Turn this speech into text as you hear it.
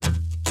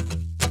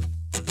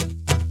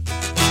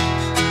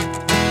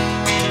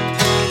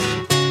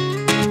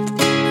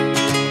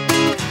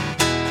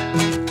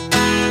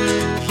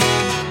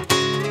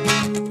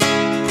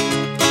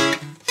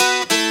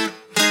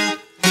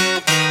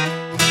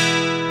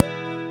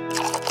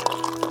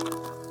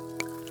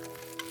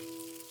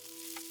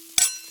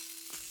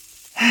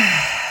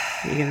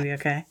You gonna be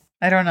okay?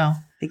 I don't know.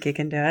 Think you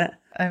can do it?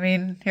 I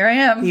mean, here I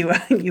am.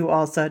 You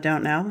also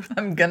don't know?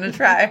 I'm gonna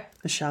try.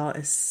 Michelle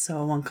is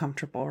so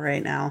uncomfortable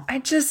right now.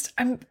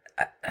 I'm...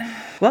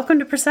 Welcome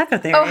to Prosecco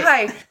Theory. Oh,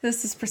 hi.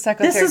 This is Prosecco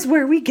Theory. This is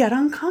where we get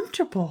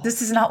uncomfortable.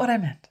 This is not what I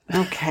meant.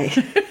 Okay.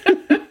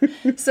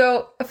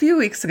 So a few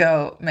weeks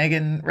ago,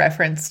 Megan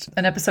referenced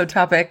an episode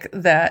topic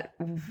that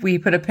we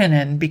put a pin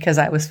in because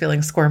I was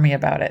feeling squirmy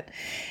about it.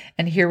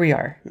 And here we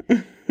are.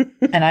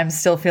 And I'm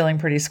still feeling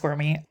pretty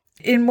squirmy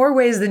in more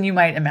ways than you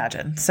might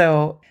imagine.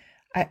 So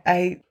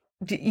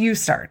you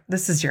start.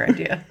 This is your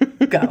idea.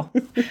 Go.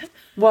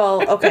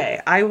 Well,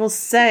 okay. I will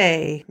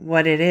say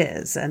what it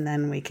is, and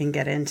then we can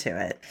get into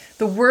it.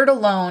 The word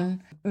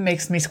alone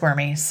makes me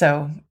squirmy.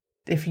 So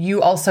if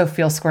you also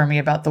feel squirmy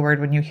about the word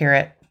when you hear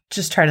it,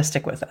 just try to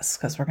stick with us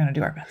because we're going to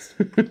do our best.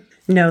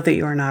 Know that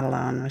you are not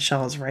alone.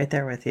 Michelle is right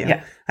there with you.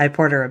 Yeah. I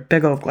poured her a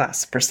big old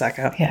glass of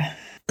Prosecco. Yeah.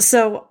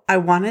 So I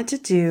wanted to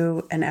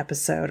do an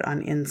episode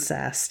on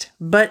incest,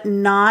 but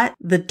not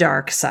the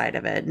dark side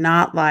of it.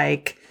 Not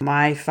like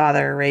my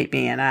father raped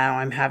me and now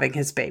I'm having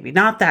his baby.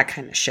 Not that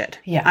kind of shit.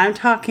 Yeah. I'm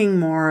talking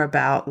more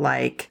about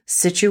like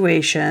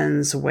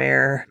situations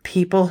where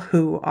people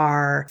who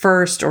are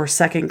first or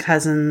second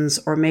cousins,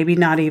 or maybe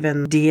not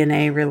even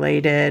DNA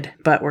related,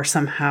 but were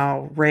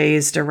somehow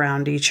raised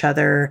around each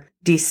other,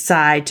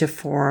 decide to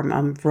form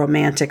a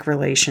romantic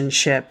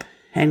relationship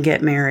and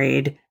get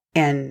married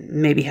and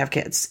maybe have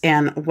kids.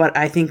 And what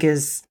I think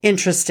is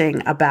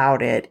interesting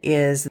about it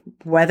is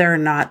whether or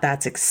not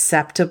that's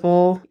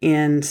acceptable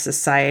in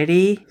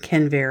society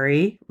can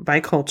vary by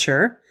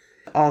culture.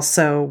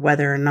 Also,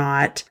 whether or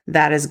not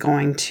that is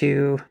going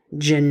to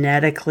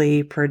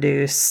genetically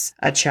produce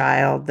a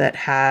child that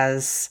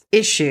has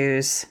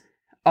issues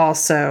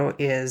also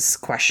is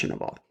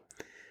questionable.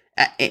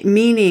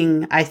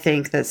 Meaning, I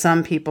think that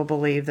some people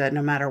believe that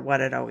no matter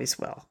what, it always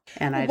will.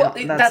 And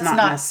that's not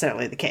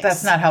necessarily the case.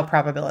 That's not how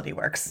probability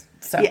works.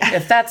 So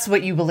if that's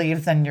what you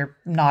believe, then you're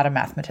not a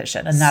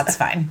mathematician, and that's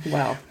fine.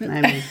 Well,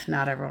 I mean,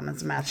 not everyone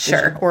is a mathematician.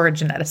 Sure, or a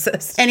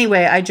geneticist.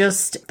 Anyway, I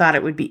just thought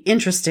it would be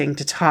interesting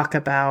to talk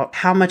about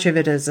how much of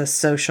it is a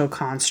social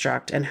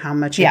construct and how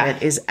much of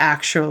it is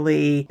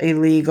actually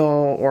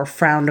illegal or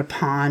frowned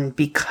upon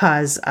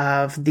because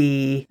of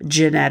the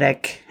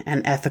genetic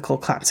and ethical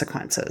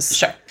consequences.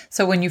 Sure.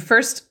 So when you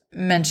first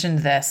mentioned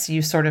this,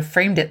 you sort of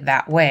framed it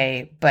that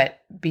way, but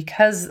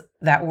because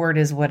that word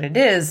is what it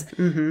is,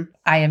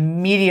 I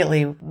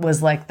immediately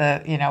was like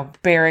the,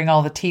 baring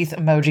all the teeth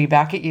emoji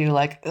back at you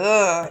like,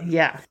 ugh.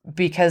 Yeah.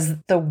 Because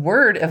the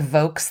word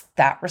evokes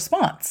that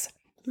response.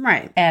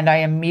 Right. And I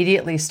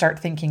immediately start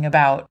thinking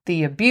about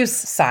the abuse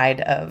side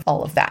of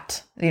all of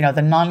that, the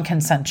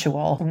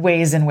non-consensual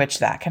ways in which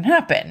that can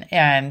happen.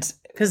 And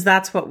because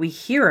that's what we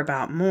hear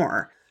about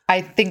more.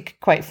 I think,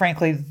 quite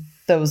frankly,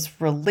 those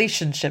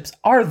relationships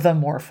are the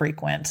more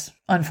frequent,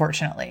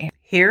 unfortunately.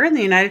 Here in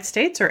the United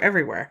States or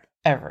everywhere?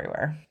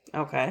 Everywhere.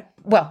 Okay.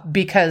 Well,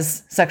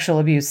 because sexual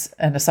abuse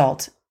and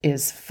assault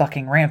is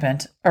fucking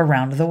rampant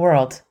around the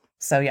world.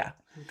 So yeah.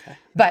 Okay.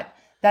 But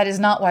that is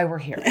not why we're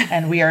here.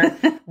 And we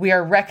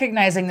are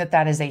recognizing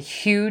that is a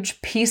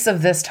huge piece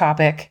of this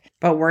topic.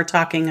 But we're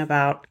talking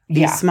about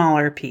the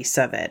smaller piece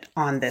of it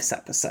on this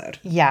episode.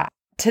 Yeah.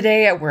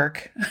 Today at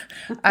work,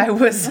 I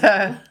was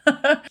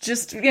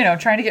just,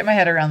 trying to get my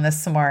head around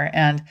this some more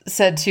and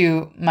said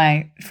to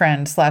my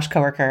friend /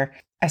 coworker,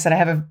 I said, I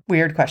have a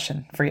weird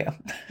question for you.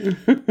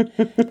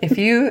 If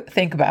you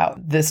think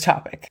about this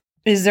topic,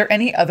 is there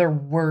any other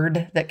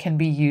word that can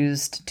be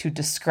used to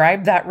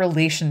describe that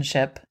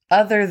relationship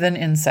other than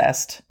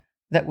incest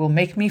that will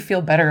make me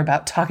feel better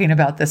about talking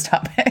about this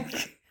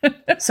topic?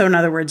 So in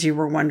other words, you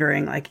were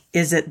wondering,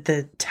 is it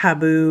the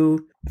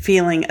taboo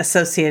feeling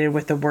associated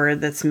with the word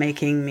that's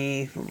making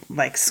me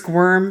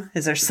squirm?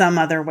 Is there some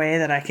other way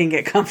that I can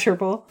get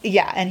comfortable?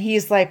 Yeah. And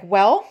he's like,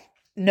 well,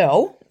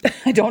 no,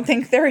 I don't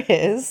think there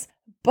is.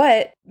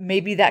 But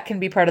maybe that can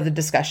be part of the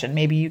discussion.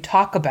 Maybe you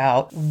talk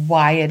about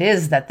why it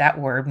is that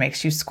word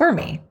makes you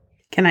squirmy.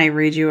 Can I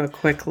read you a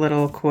quick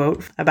little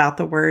quote about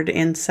the word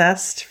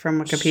incest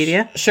from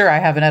Wikipedia? Sure, I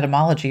have an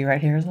etymology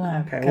right here as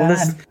well. Okay, well,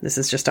 this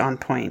is just on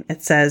point.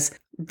 It says,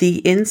 the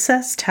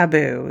incest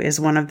taboo is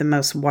one of the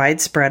most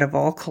widespread of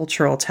all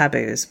cultural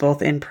taboos,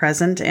 both in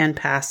present and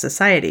past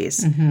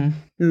societies. Mm-hmm.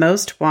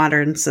 Most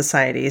modern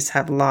societies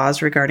have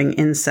laws regarding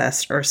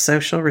incest or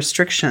social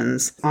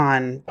restrictions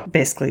on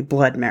basically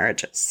blood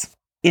marriages.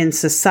 In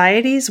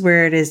societies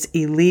where it is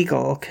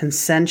illegal,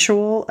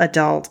 consensual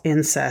adult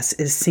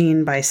incest is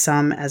seen by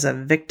some as a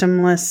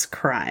victimless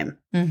crime.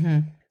 Mm-hmm.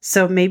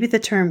 So maybe the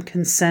term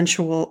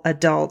consensual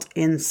adult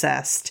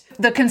incest.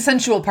 The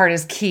consensual part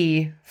is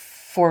key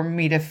for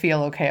me to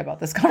feel okay about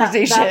this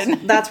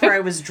conversation. That's where I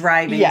was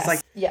driving.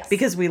 Yes. It's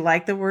because we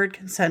like the word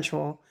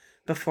consensual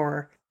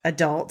before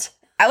adult.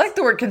 I like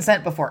the word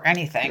consent before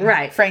anything.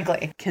 Right.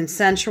 Frankly.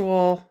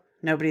 Consensual,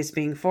 nobody's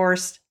being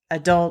forced.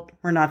 Adult,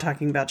 we're not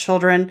talking about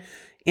children.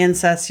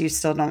 Incest you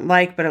still don't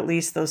like, but at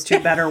least those two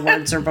better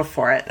words are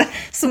before it.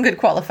 Some good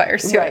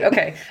qualifiers to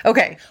it.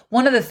 Okay.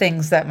 One of the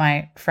things that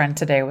my friend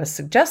today was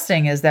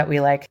suggesting is that we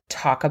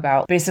talk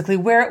about basically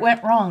where it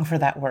went wrong for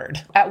that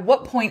word. At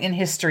what point in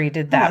history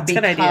did that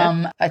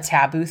become a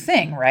taboo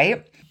thing,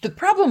 right? The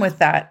problem with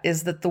that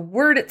is that the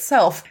word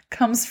itself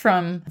comes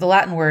from the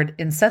Latin word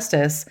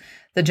incestus,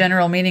 the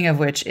general meaning of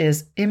which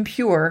is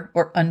impure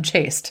or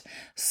unchaste.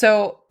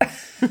 So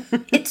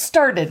it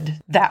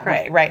started that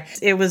way, right?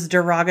 It was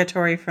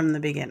derogatory from the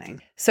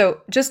beginning.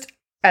 So just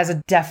as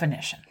a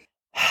definition,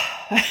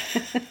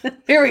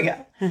 here we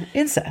go.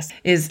 Incest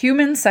is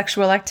human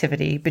sexual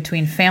activity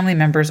between family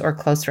members or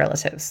close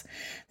relatives.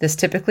 This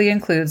typically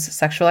includes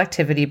sexual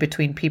activity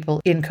between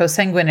people in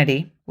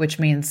consanguinity, which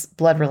means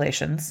blood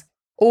relations,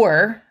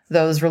 or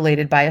those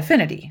related by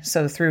affinity,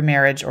 so through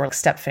marriage or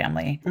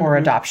stepfamily or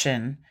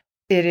adoption.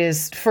 It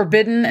is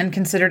forbidden and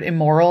considered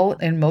immoral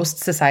in most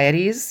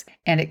societies,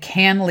 and it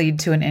can lead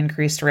to an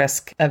increased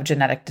risk of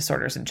genetic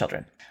disorders in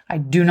children. I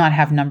do not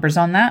have numbers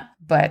on that,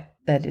 but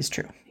that is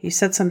true. You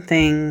said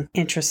something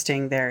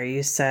interesting there.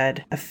 You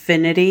said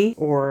affinity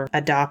or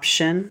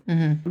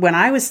adoption. When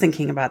I was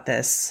thinking about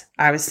this,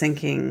 I was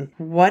thinking,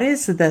 what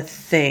is the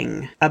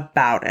thing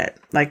about it?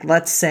 Like,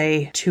 let's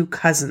say two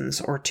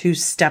cousins or two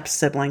step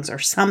siblings or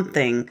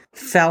something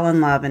fell in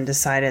love and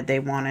decided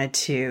they wanted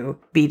to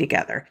be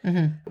together.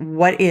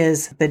 What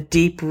is the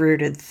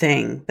deep-rooted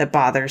thing that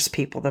bothers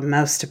people the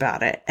most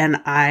about it?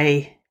 And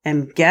I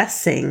am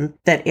guessing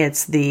that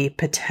it's the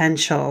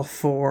potential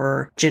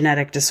for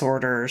genetic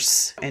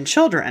disorders in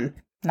children.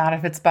 Not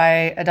if it's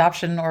by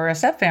adoption or a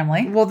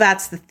stepfamily. Well,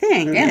 that's the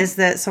thing, is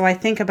that, so I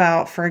think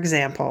about, for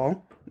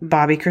example,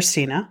 Bobby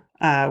Christina,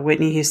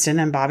 Whitney Houston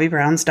and Bobby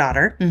Brown's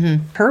daughter.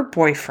 Her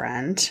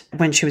boyfriend,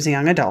 when she was a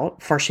young adult,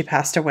 before she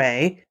passed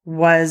away,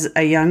 was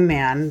a young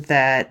man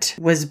that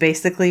was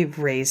basically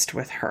raised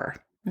with her.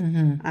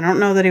 I don't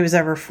know that he was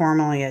ever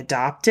formally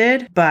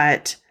adopted,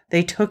 but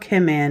they took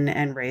him in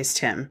and raised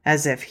him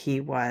as if he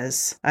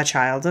was a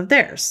child of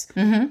theirs.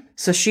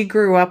 So she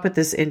grew up with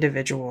this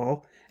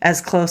individual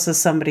as close as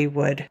somebody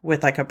would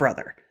with like a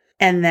brother.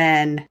 And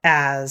then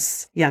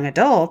as young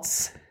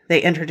adults,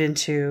 they entered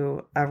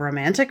into a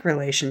romantic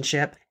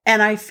relationship.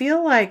 And I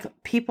feel like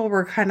people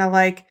were kind of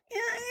like,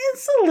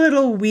 it's a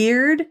little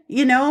weird,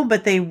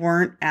 but they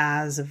weren't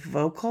as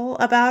vocal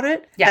about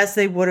it as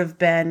they would have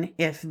been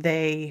if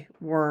they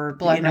were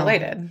blood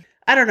related.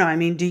 I don't know. I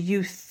mean, do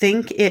you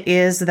think it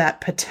is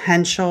that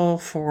potential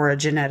for a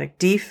genetic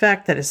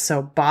defect that is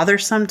so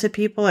bothersome to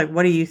people? Like,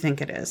 what do you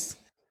think it is?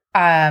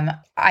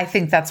 I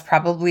think that's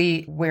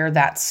probably where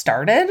that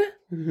started,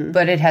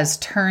 but it has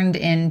turned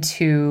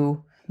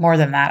into more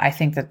than that. I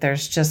think that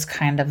there's just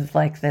kind of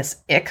like this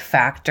ick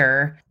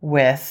factor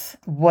with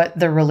what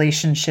the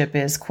relationship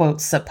is,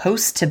 quote,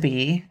 supposed to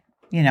be,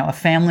 a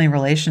family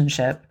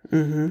relationship,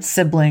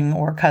 sibling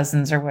or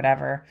cousins or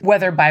whatever,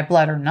 whether by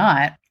blood or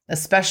not.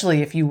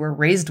 Especially if you were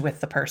raised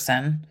with the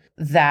person,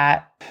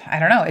 that, I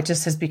don't know, it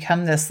just has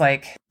become this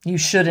you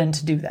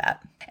shouldn't do that.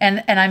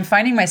 And I'm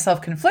finding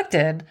myself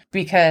conflicted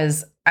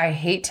because I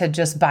hate to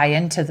just buy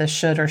into the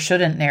should or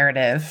shouldn't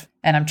narrative.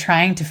 And I'm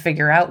trying to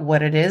figure out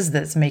what it is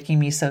that's making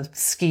me so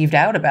skeeved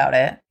out about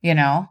it,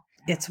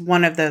 It's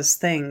one of those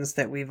things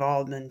that we've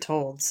all been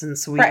told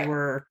since we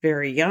were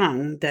very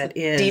young that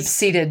is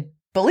deep-seated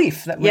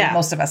belief that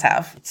most of us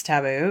have. It's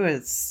taboo,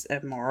 it's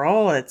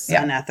immoral, it's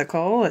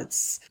unethical,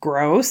 it's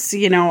gross,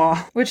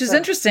 Which is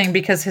interesting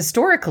because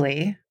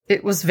historically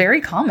it was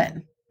very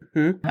common.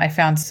 I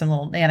found some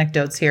little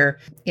anecdotes here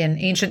in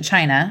ancient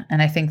China,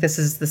 and I think this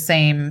is the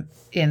same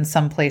in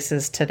some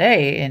places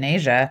today in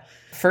Asia.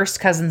 First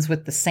cousins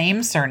with the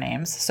same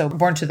surnames, so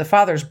born to the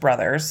father's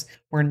brothers,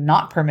 were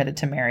not permitted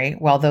to marry,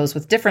 while those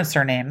with different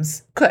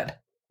surnames could.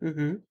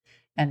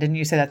 And didn't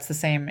you say that's the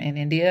same in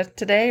India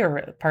today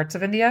or parts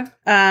of India?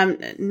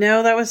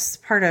 No, that was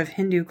part of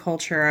Hindu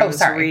culture.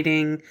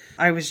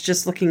 I was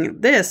just looking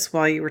at this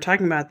while you were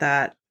talking about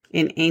that.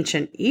 In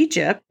ancient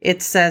Egypt,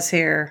 it says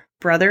here,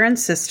 brother and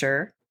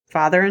sister,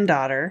 father and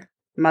daughter,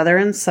 mother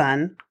and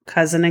son,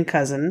 cousin and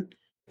cousin,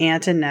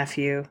 aunt and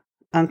nephew,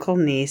 uncle,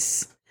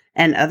 niece,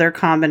 and other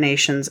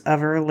combinations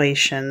of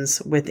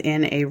relations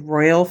within a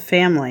royal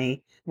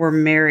family were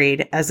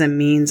married as a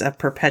means of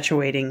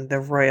perpetuating the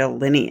royal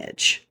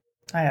lineage.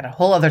 I had a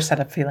whole other set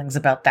of feelings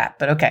about that,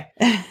 but okay.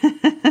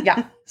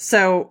 Yeah.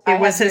 So it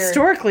was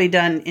historically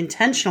done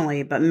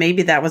intentionally, but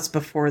maybe that was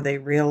before they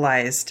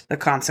realized the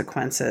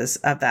consequences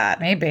of that.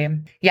 Maybe.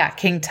 Yeah.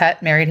 King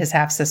Tut married his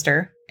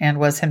half-sister and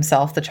was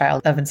himself the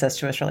child of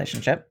incestuous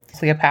relationship.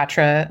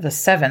 Cleopatra the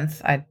Seventh,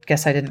 I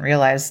guess I didn't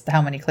realize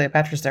how many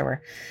Cleopatras there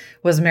were,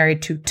 was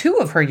married to two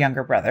of her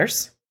younger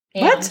brothers.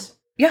 What?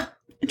 Yeah.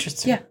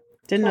 Interesting. Yeah.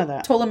 Didn't know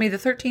that. Ptolemy the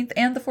 13th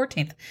and the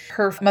 14th.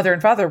 Her mother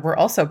and father were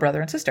also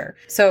brother and sister.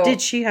 So did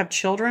she have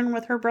children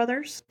with her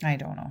brothers? I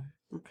don't know.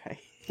 Okay.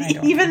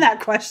 Even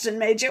that question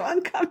made you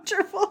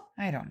uncomfortable.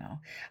 I don't know.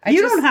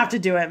 You don't have to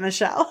do it,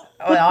 Michelle.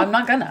 Well, I'm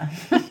not gonna.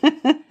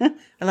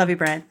 I love you,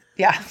 Brian.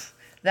 Yeah,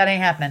 that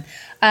ain't happening.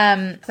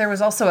 There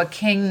was also a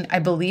king, I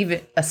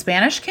believe, a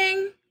Spanish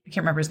king. I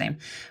can't remember his name,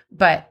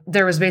 but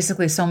there was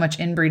basically so much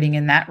inbreeding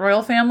in that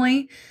royal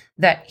family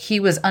that he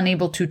was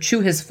unable to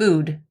chew his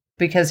food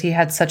because he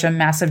had such a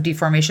massive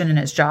deformation in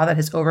his jaw that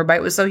his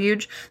overbite was so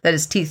huge that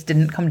his teeth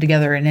didn't come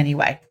together in any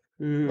way.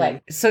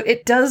 Like, so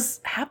it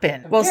does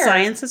happen. Well,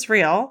 science is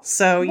real.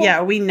 So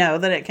yeah, we know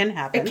that it can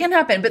happen. It can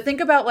happen. But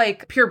think about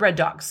like purebred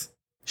dogs,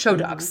 show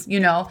dogs, you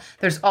know,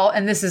 there's all,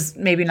 and this is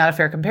maybe not a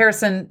fair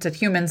comparison to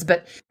humans,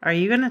 but. Are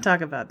you going to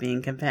talk about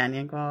being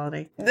companion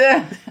quality?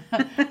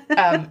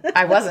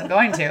 I wasn't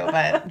going to,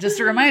 but just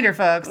a reminder,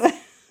 folks.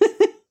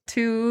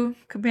 2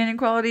 companion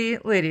quality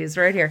ladies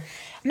right here.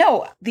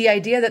 No, the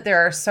idea that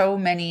there are so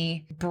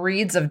many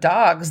breeds of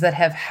dogs that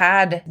have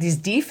had these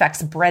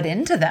defects bred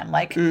into them,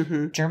 like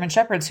German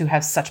Shepherds who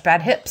have such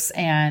bad hips.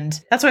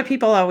 And that's why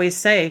people always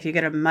say if you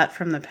get a mutt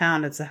from the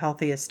pound, it's the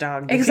healthiest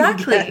dog.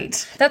 Exactly.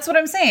 That's what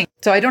I'm saying.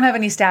 So I don't have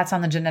any stats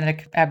on the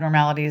genetic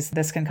abnormalities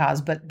this can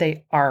cause, but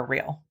they are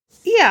real.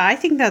 Yeah, I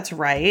think that's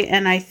right.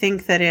 And I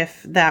think that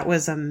if that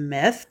was a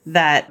myth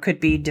that could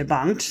be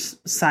debunked,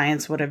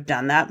 science would have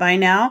done that by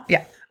now.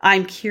 Yeah.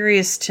 I'm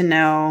curious to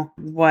know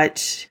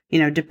what,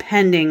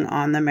 depending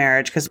on the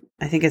marriage, because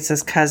I think it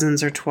says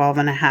cousins are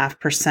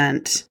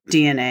 12.5%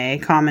 DNA,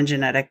 common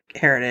genetic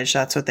heritage.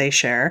 That's what they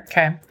share.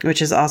 Okay.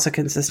 Which is also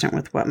consistent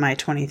with what my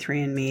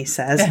 23andMe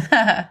says.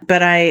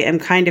 But I am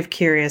kind of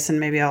curious, and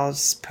maybe I'll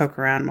just poke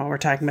around while we're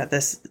talking about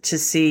this to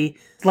see,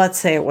 let's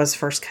say it was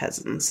first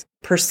cousins.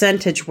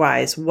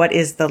 Percentage-wise, what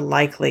is the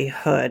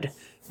likelihood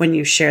when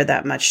you share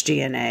that much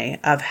DNA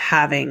of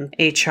having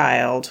a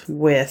child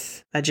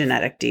with a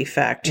genetic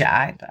defect?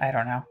 Yeah, I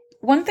don't know.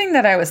 One thing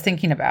that I was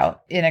thinking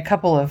about in a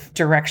couple of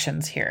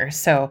directions here.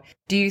 So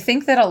do you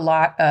think that a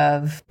lot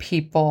of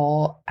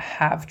people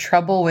have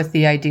trouble with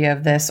the idea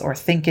of this or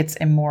think it's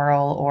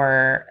immoral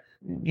or,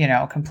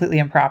 completely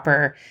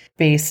improper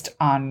based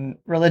on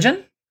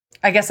religion?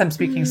 I guess I'm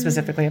speaking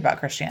specifically about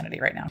Christianity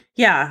right now.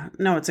 Yeah,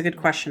 no, it's a good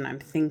question. I'm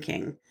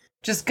thinking.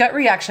 Just gut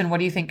reaction. What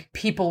do you think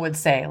people would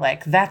say?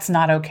 Like, that's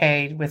not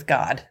okay with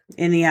God.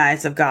 In the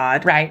eyes of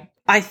God. Right.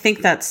 I think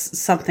that's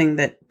something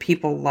that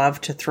people love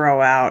to throw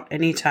out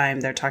anytime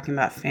they're talking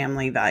about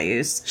family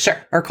values.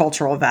 Sure. Or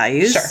cultural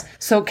values. Sure.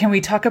 So can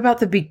we talk about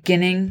the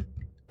beginning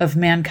of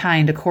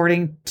mankind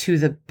according to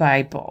the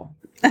Bible?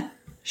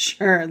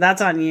 Sure.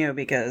 That's on you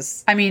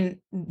because... I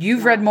mean,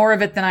 you've read more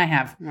of it than I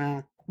have.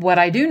 Well, what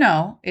I do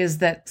know is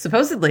that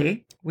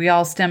supposedly we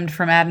all stemmed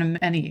from Adam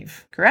and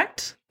Eve,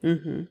 correct?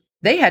 Mm-hmm.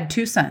 They had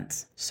 2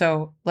 sons.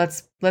 So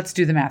let's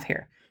do the math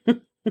here.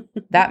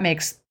 That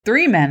makes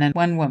 3 men and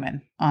 1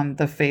 woman on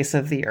the face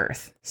of the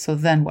earth. So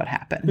then what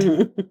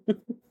happened?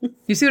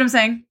 You see what I'm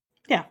saying?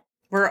 Yeah.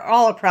 We're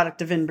all a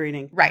product of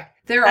inbreeding. Right.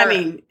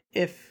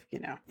 If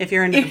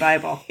you're into the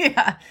Bible.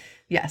 Yeah.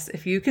 Yes.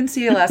 If you can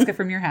see Alaska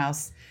from your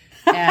house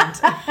and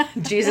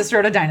Jesus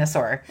rode a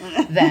dinosaur,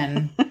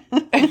 then...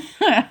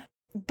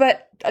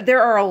 But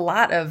there are a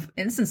lot of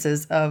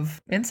instances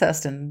of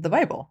incest in the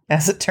Bible,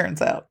 as it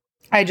turns out.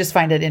 I just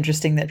find it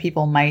interesting that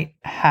people might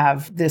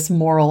have this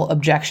moral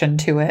objection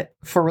to it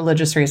for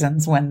religious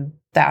reasons when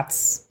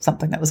that's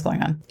something that was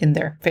going on in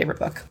their favorite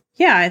book.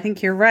 Yeah, I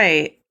think you're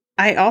right.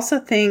 I also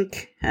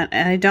think,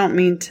 and I don't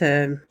mean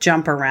to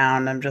jump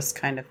around, I'm just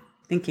kind of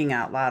thinking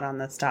out loud on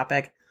this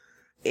topic.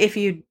 If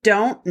you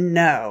don't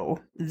know,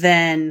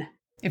 then...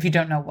 If you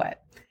don't know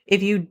what?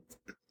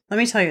 Let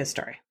me tell you a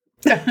story.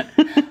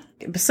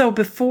 So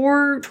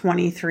before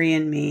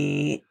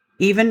 23andMe,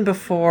 even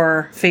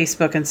before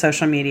Facebook and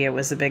social media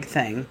was a big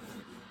thing,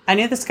 I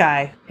knew this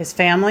guy. His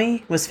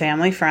family was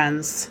family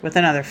friends with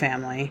another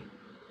family.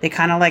 They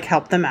kind of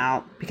helped them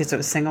out because it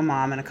was single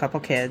mom and a couple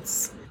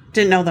kids.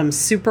 Didn't know them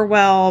super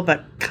well,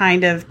 but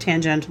kind of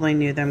tangentially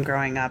knew them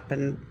growing up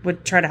and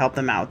would try to help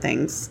them out with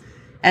things.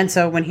 And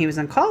so when he was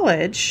in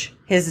college,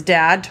 his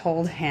dad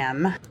told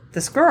him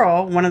this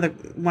girl, one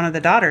of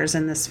the daughters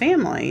in this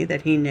family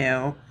that he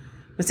knew,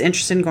 was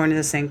interested in going to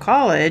the same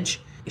college.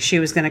 She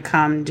was going to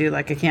come do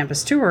a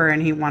campus tour,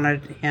 and he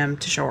wanted him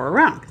to show her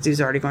around because he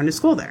was already going to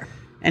school there.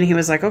 And he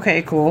was like,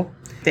 okay, cool.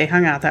 They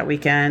hung out that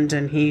weekend,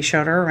 and he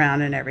showed her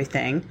around and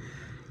everything.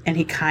 And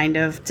he kind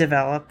of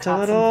developed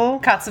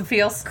caught some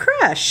feels.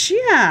 Crush,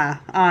 yeah,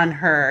 on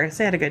her.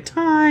 They had a good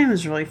time. It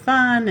was really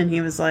fun. And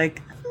he was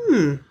like,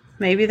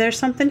 maybe there's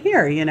something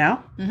here,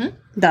 Mm-hmm.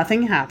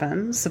 Nothing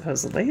happened,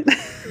 supposedly,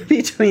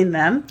 between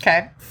them.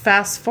 Okay.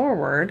 Fast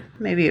forward,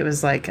 maybe it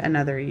was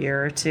another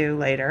year or 2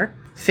 later.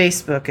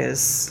 Facebook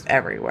is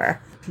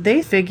everywhere.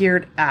 They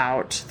figured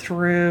out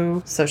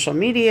through social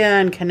media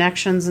and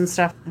connections and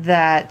stuff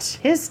that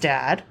his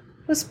dad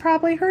was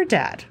probably her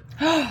dad.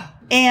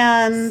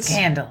 And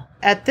scandal.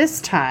 At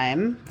this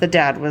time, the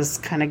dad was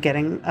kind of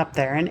getting up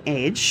there in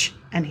age,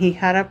 and he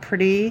had a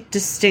pretty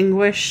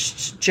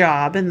distinguished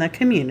job in the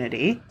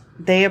community.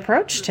 They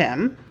approached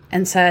him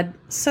and said,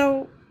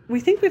 so we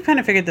think we've kind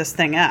of figured this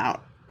thing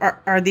out.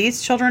 Are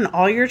these children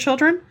all your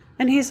children?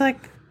 And he's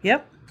like,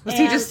 yep. Was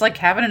he just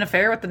having an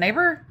affair with the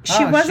neighbor?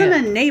 She wasn't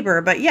a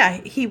neighbor, but yeah,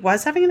 he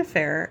was having an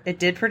affair. It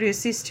did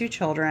produce these 2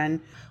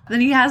 children. Then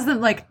he has them,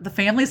 the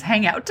families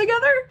hang out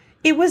together?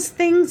 It was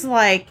things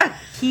like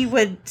he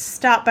would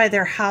stop by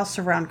their house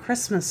around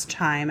Christmas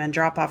time and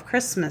drop off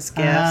Christmas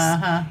gifts.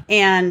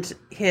 And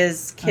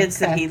his kids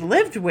that he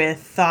lived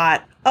with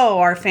thought, oh,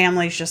 our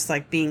family's just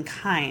like being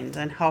kind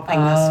and helping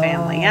this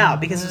family out,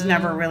 because it was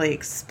never really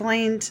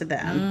explained to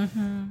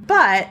them.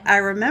 But I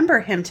remember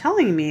him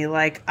telling me,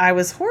 like, I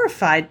was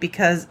horrified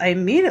because I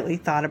immediately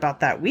thought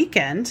about that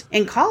weekend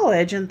in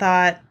college and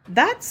thought,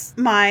 that's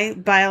my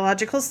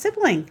biological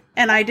sibling.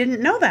 And I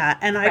didn't know that.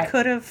 And I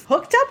could have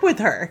hooked up with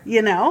her,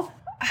 you know?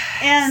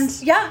 And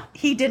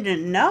he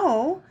didn't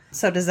know.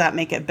 So does that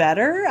make it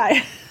better?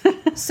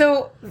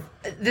 So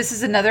this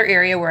is another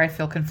area where I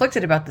feel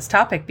conflicted about this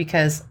topic,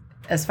 because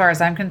as far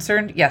as I'm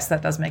concerned, yes,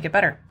 that does make it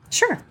better.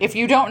 Sure. If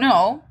you don't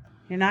know,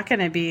 you're not going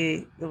to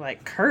be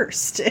like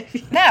cursed.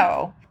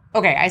 No.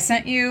 Okay. I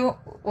sent you,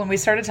 when we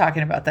started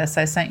talking about this,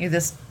 I sent you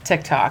this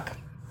TikTok.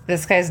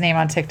 This guy's name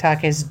on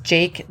TikTok is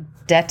Jake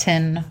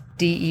Detton,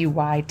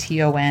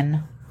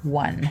 Deyton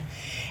 1.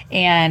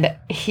 And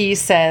he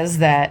says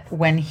that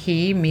when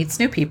he meets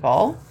new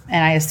people,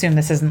 and I assume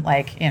this isn't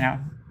like, you know,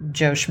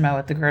 Joe Schmo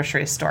at the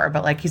grocery store,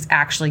 but like he's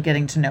actually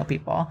getting to know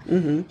people.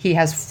 He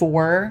has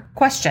 4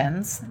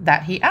 questions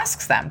that he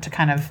asks them to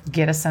kind of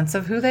get a sense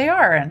of who they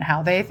are and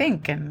how they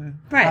think and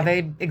how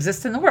they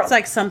exist in the world. It's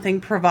like something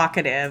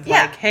provocative.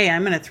 Like, hey,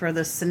 I'm going to throw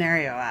this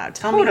scenario out.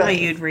 Tell me how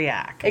you'd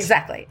react.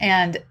 Exactly.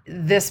 And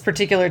this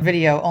particular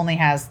video only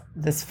has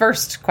this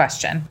first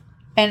question.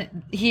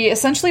 And he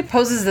essentially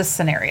poses this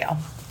scenario.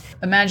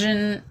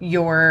 Imagine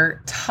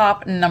your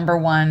top number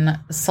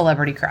 1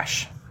 celebrity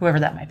crush,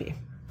 whoever that might be.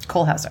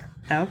 Cole Hauser.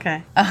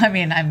 Okay. I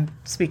mean, I'm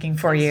speaking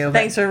for you.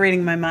 Thanks for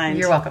reading my mind.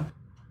 You're welcome.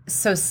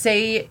 So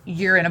say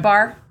you're in a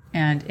bar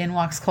and in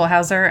walks Cole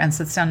Hauser and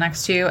sits down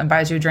next to you and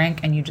buys you a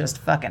drink and you just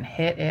fucking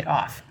hit it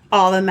off.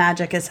 All the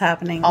magic is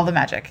happening. All the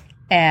magic.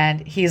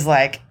 And he's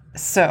like,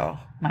 so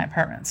my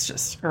apartment's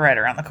just right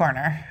around the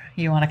corner.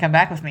 You want to come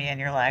back with me? And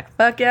you're like,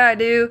 fuck yeah, I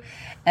do.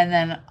 And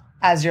then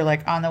as you're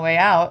like on the way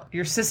out,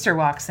 your sister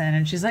walks in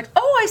and she's like,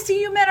 oh, I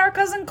see you met our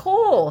cousin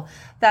Cole.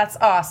 That's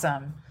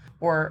awesome.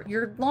 Or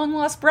your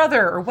long-lost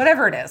brother, or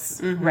whatever it is,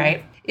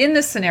 right? In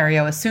this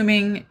scenario,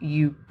 assuming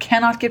you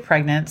cannot get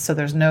pregnant, so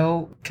there's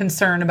no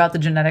concern about the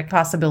genetic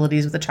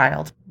possibilities with the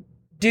child,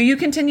 do you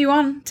continue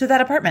on to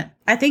that apartment?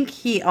 I think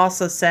he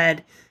also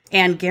said,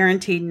 and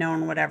guaranteed no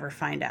one would ever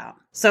find out.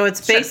 So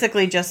it's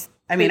basically just,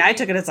 I mean, I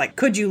took it as like,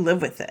 could you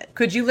live with it?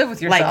 Could you live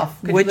with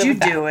yourself? Like, would you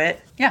do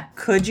it? Yeah.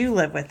 Could you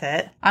live with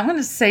it? I'm going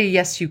to say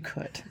yes, you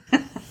could,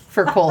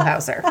 for Cole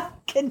Hauser.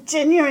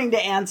 Continuing to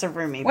answer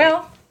for me.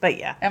 Well... But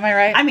yeah. Am I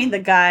right? I mean, the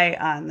guy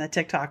on the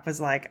TikTok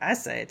was like, I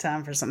say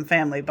time for some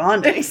family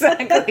bonding.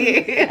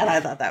 Exactly. And I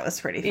thought that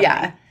was pretty funny.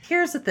 Yeah.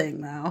 Here's the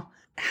thing, though.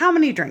 How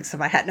many drinks have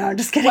I had? No, I'm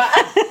just kidding.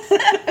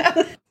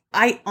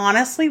 I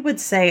honestly would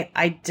say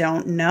I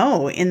don't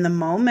know in the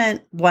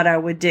moment what I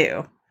would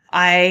do.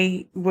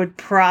 I would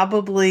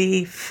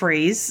probably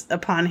freeze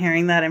upon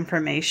hearing that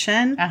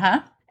information.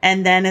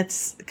 And then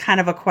it's kind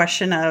of a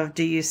question of,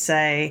 do you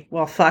say,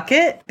 well, fuck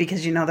it,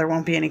 because you know there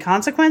won't be any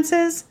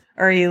consequences?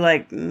 Or are you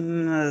like,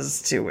 this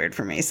is too weird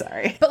for me,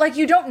 sorry. But like,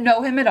 you don't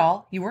know him at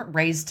all. You weren't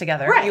raised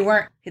together. Right. You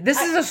weren't,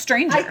 this is a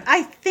stranger.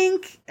 I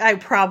think I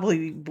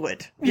probably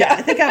would. Yeah,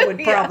 I think I would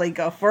probably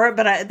go for it.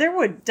 But there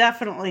would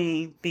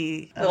definitely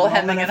be a little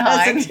hemming and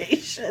hawing.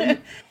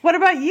 Hesitation. What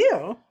about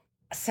you?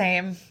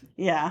 Same.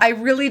 Yeah. I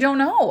really don't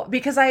know,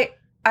 because I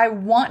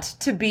want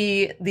to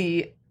be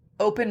the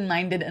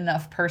open-minded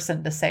enough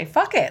person to say,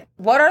 fuck it.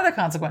 What are the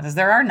consequences?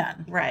 There are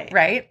none. Right.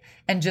 Right?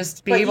 And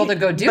just be able to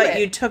go do it. But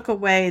you took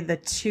away the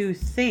 2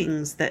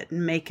 things that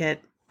make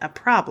it a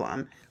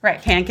problem. Right.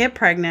 Can't get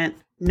pregnant.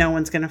 No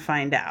one's going to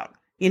find out.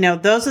 You know,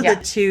 those are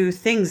the 2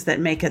 things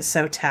that make it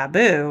so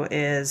taboo,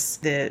 is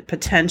the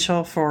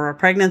potential for a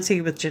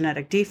pregnancy with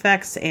genetic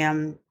defects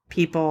and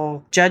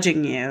people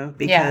judging you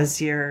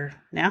because you're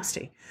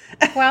nasty.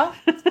 Well,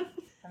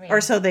 I mean, or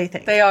so they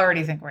think. They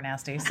already think we're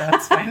nasty, so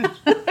it's fine.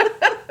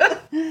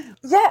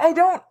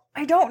 Yeah,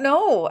 I don't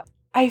know.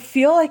 I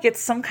feel like it's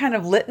some kind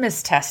of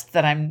litmus test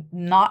that I'm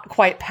not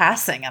quite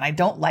passing, and I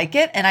don't like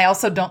it. And I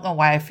also don't know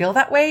why I feel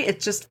that way.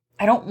 It's just,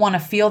 I don't want to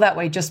feel that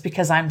way just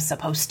because I'm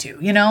supposed to,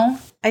 you know?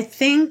 I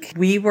think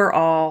we were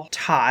all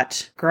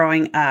taught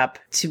growing up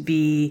to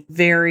be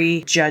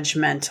very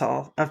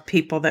judgmental of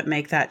people that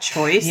make that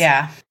choice.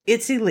 Yeah.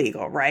 It's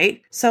illegal,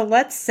 right? So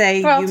let's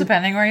say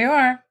depending where you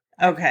are.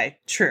 Okay,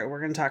 true.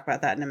 We're going to talk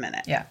about that in a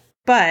minute. Yeah.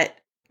 But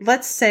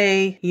let's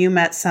say you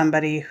met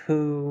somebody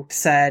who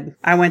said,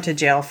 I went to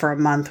jail for a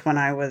month when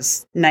I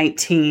was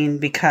 19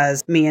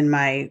 because me and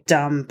my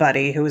dumb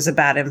buddy who was a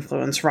bad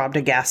influence robbed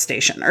a gas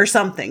station or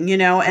something, you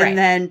know? And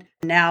then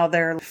now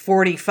they're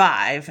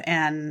 45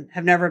 and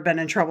have never been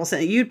in trouble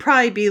since. You'd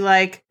probably be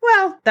like,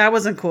 well, that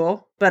wasn't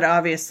cool. But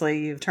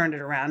obviously you've turned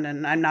it around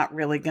and I'm not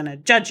really going to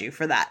judge you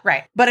for that.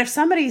 Right. But if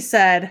somebody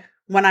said,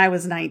 when I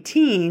was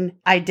 19,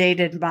 I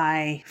dated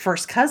my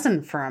first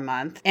cousin for a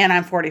month and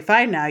I'm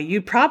 45 now,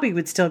 you probably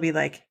would still be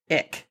like,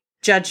 ick.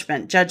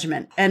 Judgment.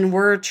 And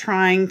we're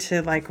trying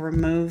to like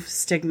remove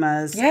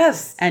stigmas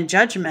Yes. and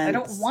judgments. I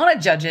don't want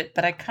to judge it,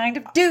 but I kind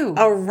of do.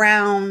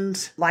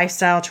 Around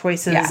lifestyle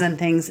choices and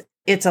things.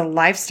 It's a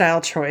lifestyle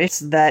choice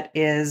that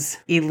is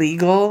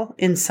illegal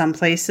in some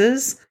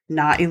places,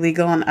 not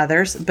illegal in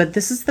others. But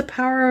this is the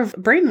power of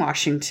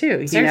brainwashing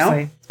too.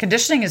 Seriously.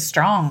 Conditioning is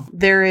strong.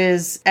 There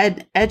is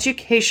an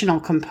educational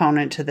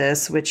component to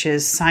this, which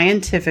is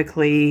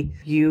scientifically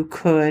you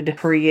could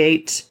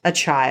create a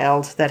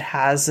child that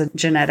has a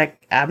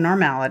genetic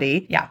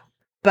abnormality. Yeah.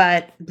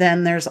 But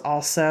then there's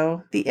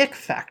also the ick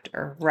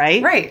factor,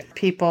 right? Right.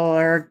 People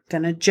are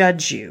going to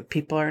judge you.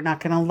 People are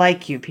not going to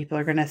like you. People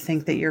are going to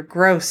think that you're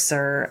gross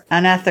or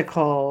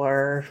unethical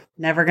or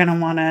never going to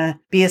want to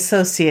be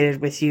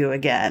associated with you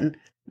again.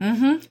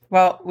 Mm-hmm.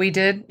 Well, we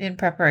did in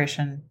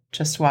preparation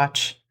just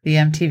watch the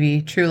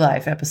MTV True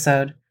Life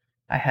episode,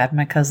 I Had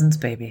My Cousin's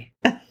Baby.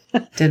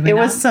 Did we It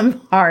not? was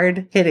some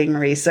hard-hitting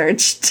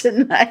research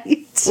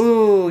tonight.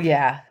 Ooh,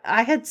 yeah.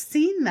 I had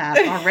seen that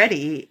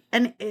already,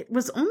 and it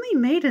was only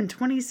made in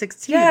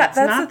 2016. Yeah, it's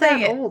that's not the thing.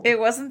 that old. It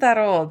wasn't that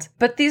old.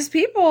 But these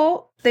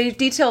people, they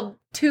detailed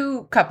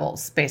two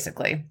couples,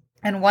 basically.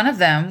 And one of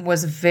them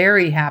was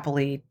very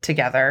happily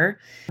together.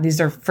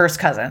 These are first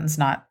cousins,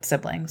 not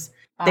siblings.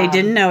 They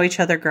didn't know each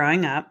other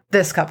growing up.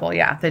 This couple,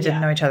 yeah, they didn't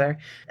know each other.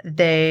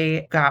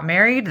 They got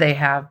married. They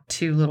have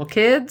 2 little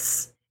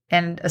kids.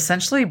 And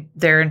essentially,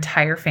 their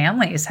entire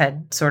families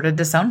had sort of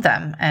disowned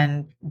them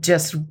and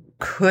just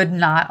could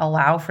not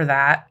allow for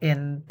that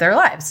in their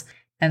lives.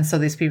 And so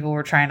these people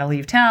were trying to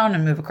leave town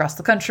and move across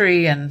the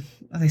country. And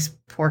these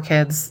poor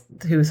kids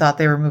who thought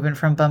they were moving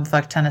from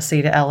bumfuck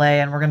Tennessee to LA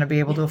and were going to be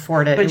able to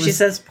afford it. When she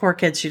says poor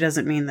kids, she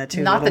doesn't mean the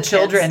 2 not little the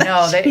children. kids.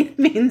 No, she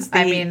means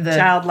the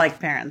childlike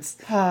parents.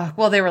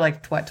 Well, they were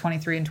like, what,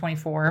 23 and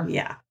 24?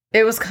 Yeah.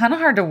 It was kind of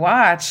hard to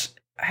watch.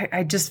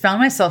 I just found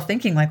myself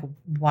thinking, like,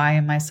 why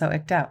am I so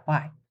icked out?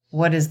 Why?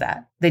 What is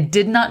that? They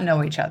did not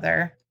know each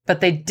other,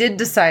 but they did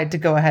decide to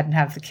go ahead and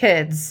have the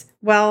kids.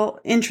 Well,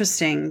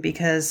 interesting,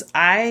 because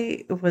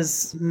I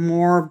was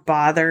more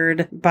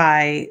bothered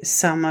by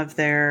some of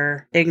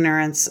their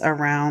ignorance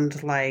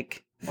around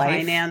like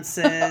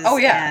finances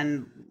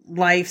and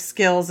life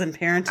skills and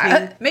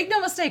parenting. Make no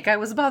mistake, I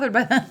was bothered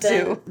by that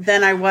too.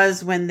 Than I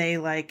was when they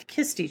like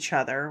kissed each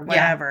other,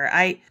 whatever.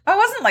 I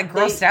wasn't like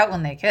grossed out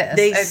when they kissed.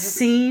 They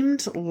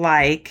seemed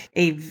like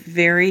a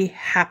very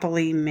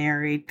happily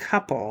married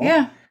couple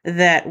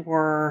that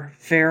were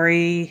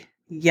very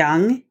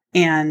young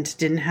and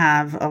didn't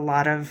have a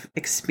lot of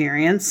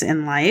experience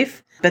in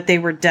life, but they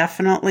were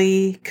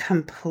definitely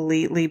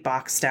completely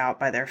boxed out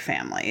by their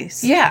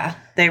families. Yeah.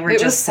 They were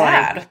just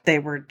like, they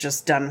were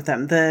just done with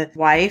them. The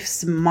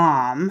wife's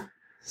mom,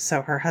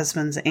 so her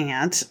husband's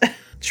aunt,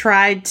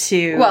 tried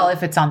to... Well,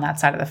 if it's on that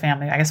side of the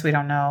family, I guess we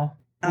don't know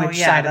which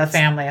side of the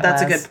family it was.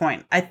 That's a good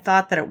point. I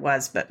thought that it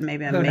was, but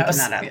maybe I'm making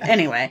that up. Yeah.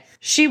 Anyway,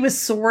 she was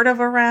sort of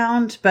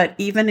around, but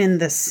even in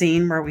the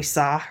scene where we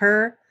saw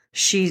her,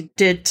 she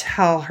did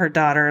tell her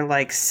daughter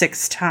like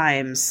 6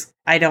 times,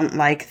 I don't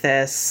like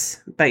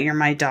this, but you're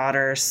my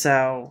daughter,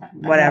 so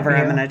whatever,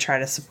 I'm going to try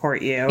to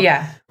support you.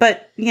 Yeah.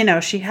 But, you know,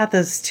 she had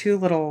those 2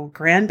 little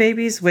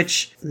grandbabies,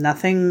 which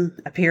nothing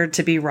appeared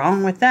to be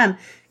wrong with them.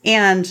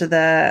 And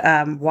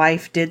the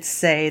wife did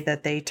say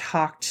that they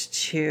talked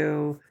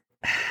to...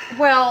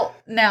 Well,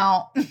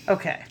 now...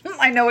 Okay.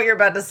 I know what you're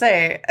about to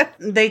say.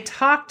 They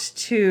talked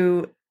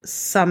to...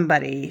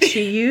 somebody.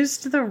 She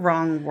used the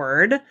wrong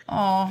word.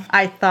 Oh.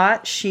 I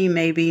thought she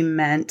maybe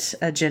meant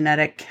a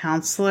genetic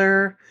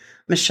counselor.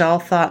 Michelle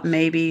thought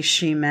maybe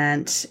she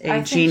meant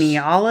a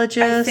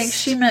genealogist. I think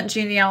she meant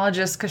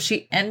genealogist because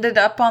she ended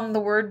up on the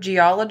word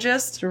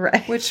geologist,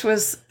 right? Which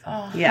was,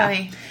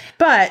 honey.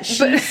 But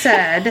she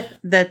said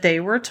that they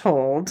were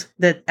told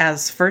that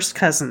as first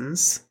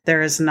cousins,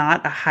 there is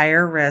not a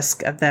higher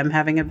risk of them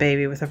having a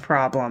baby with a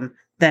problem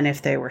than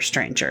if they were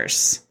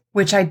strangers.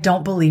 Which I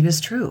don't believe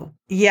is true.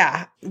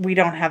 Yeah, we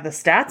don't have the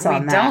stats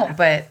on that. We don't,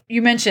 but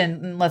you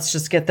mentioned, let's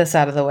just get this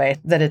out of the way,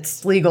 that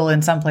it's legal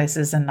in some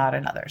places and not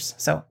in others.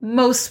 So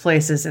most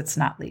places it's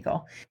not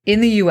legal.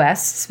 In the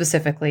U.S.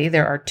 specifically,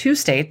 there are 2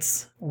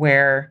 states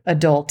where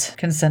adult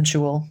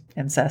consensual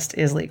incest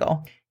is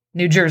legal.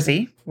 New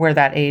Jersey, where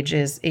that age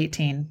is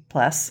 18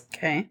 plus.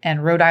 Okay.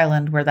 And Rhode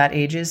Island, where that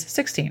age is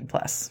 16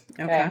 plus.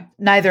 Okay.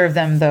 Neither of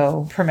them,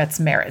 though, permits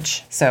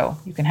marriage. So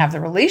you can have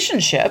the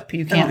relationship.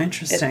 You can't.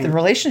 Interesting. The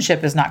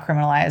relationship is not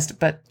criminalized,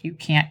 but you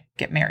can't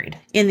get married.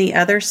 In the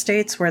other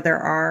states where there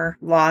are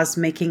laws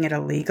making it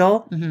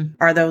illegal,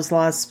 are those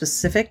laws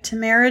specific to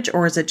marriage,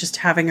 or is it just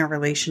having a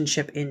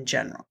relationship in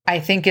general?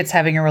 I think it's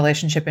having a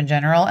relationship in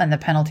general, and the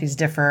penalties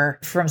differ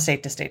from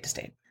state to state to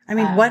state. I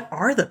mean, what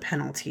are the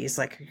penalties?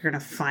 Like, you're going to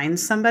fine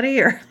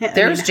somebody? Or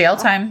There's jail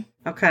time.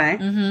 Okay.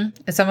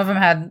 Some of them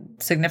had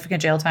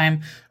significant jail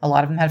time. A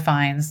lot of them had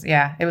fines.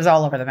 Yeah, it was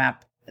all over the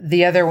map.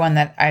 The other one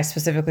that I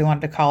specifically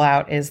wanted to call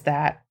out is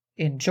that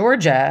in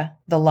Georgia,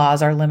 the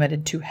laws are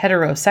limited to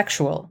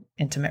heterosexual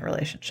intimate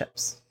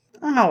relationships.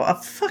 Oh,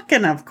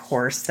 fucking of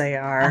course they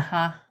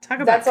are. Talk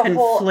about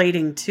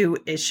conflating two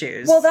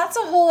issues. Well, that's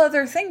a whole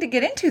other thing to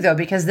get into, though,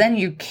 because then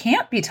you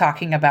can't be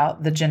talking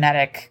about the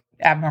genetic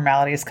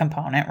abnormalities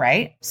component,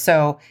 right?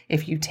 So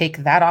if you take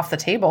that off the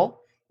table,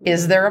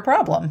 is there a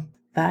problem?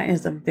 That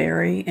is a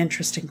very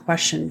interesting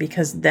question,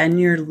 because then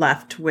you're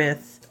left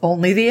with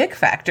only the ick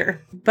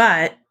factor.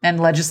 And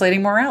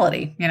legislating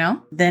morality,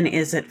 Then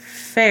is it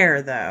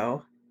fair,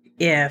 though,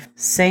 if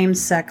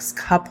same-sex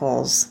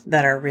couples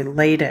that are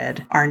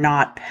related are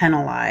not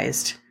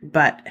penalized,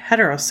 but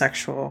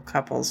heterosexual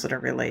couples that are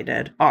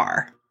related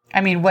are?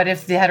 I mean, what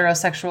if the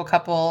heterosexual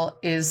couple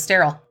is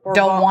sterile? Or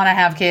don't want to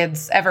have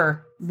kids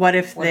ever? What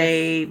if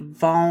they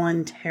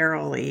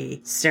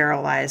voluntarily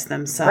sterilize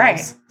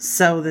themselves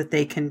so that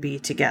they can be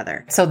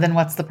together? So then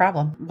what's the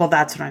problem? Well,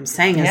 that's what I'm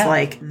saying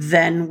is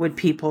then would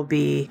people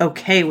be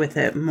okay with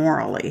it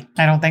morally?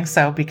 I don't think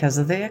so, because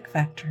of the ick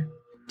factor.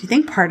 Do you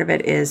think part of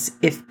it is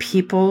if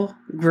people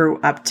grew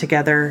up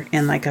together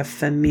in like a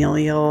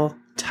familial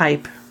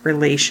type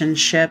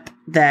relationship,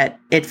 that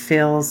it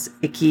feels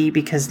icky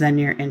because then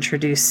you're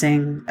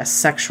introducing a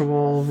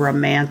sexual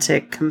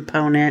romantic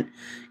component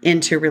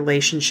into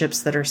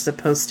relationships that are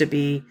supposed to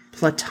be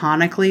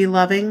platonically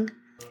loving?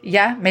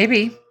 Yeah,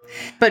 maybe.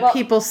 But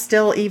people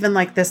still, even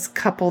like this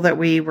couple that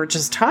we were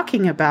just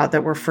talking about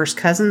that were first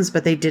cousins,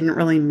 but they didn't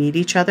really meet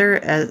each other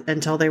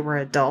until they were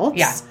adults.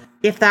 Yeah.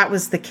 If that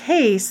was the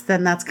case,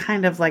 then that's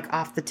kind of like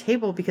off the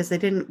table because they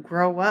didn't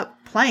grow up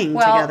playing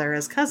together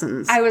as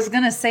cousins. I was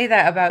going to say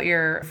that about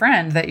your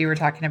friend that you were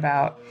talking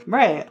about.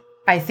 Right.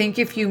 I think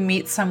if you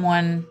meet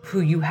someone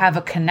who you have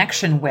a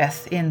connection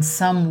with in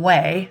some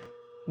way,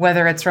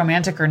 whether it's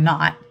romantic or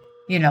not,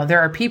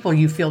 there are people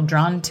you feel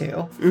drawn to.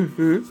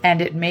 Mm-hmm.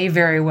 And it may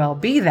very well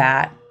be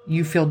that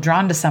you feel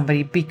drawn to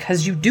somebody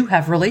because you do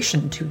have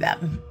relation to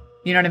them.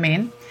 You know what I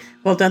mean?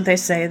 Well, don't they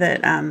say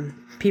that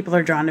people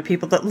are drawn to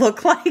people that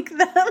look like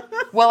them?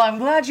 Well, I'm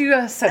glad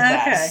you said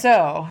that.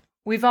 So,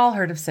 we've all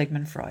heard of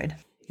Sigmund Freud.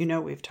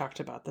 We've talked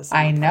about this.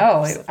 I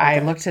know. I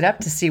looked it up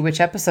to see which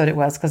episode it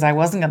was because I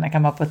wasn't going to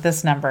come up with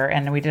this number.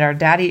 And we did our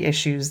Daddy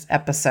Issues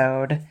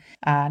episode,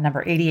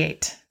 number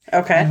 88.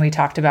 Okay. And we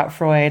talked about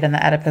Freud and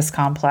the Oedipus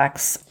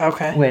complex.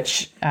 Okay.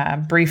 Which,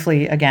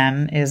 briefly,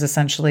 again, is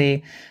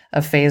essentially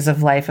a phase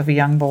of life of a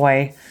young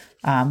boy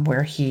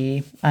where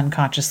he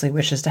unconsciously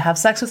wishes to have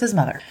sex with his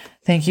mother.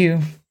 Thank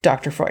you,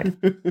 Dr. Freud.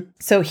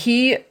 So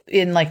he,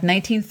 in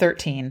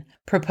 1913,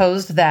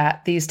 proposed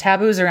that these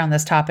taboos around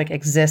this topic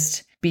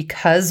exist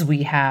because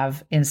we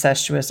have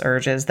incestuous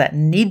urges that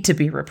need to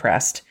be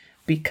repressed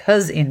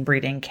because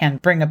inbreeding can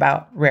bring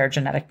about rare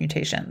genetic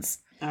mutations.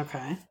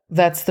 Okay.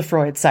 That's the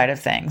Freud side of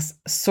things.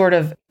 Sort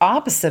of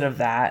opposite of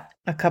that,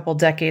 a couple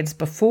decades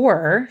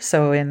before,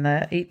 so in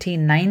the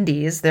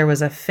 1890s, there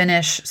was a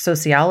Finnish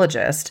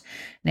sociologist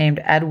named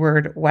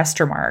Edward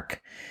Westermark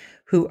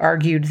who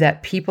argued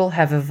that people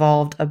have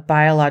evolved a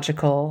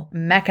biological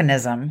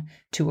mechanism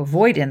to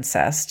avoid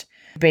incest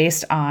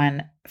based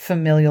on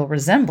familial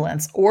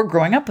resemblance or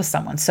growing up with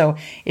someone. So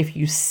if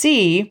you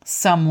see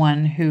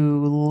someone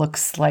who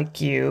looks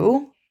like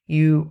you,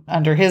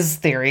 under his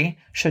theory,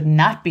 should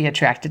not be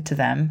attracted to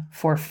them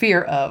for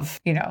fear of,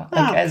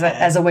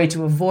 as a way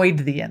to avoid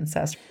the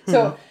incest.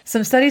 So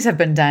some studies have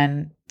been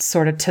done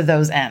sort of to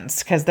those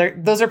ends because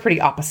those are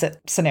pretty opposite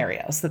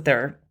scenarios that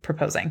they're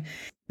proposing.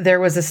 There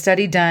was a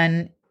study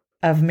done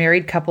of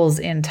married couples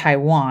in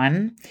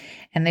Taiwan,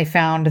 and they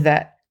found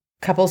that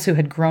couples who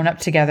had grown up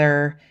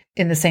together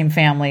in the same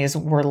families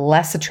were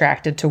less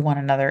attracted to one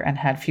another and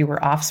had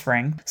fewer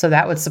offspring. So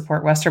that would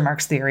support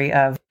Westermark's theory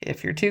of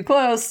if you're too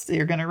close,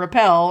 you're going to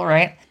repel,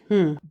 right?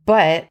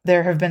 But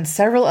there have been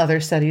several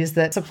other studies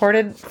that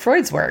supported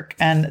Freud's work.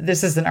 And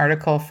this is an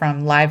article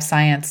from Live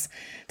Science.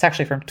 It's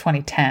actually from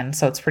 2010,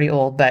 so it's pretty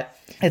old, but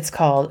it's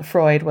called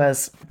Freud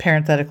Was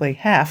Parenthetically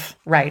Half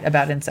Right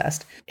About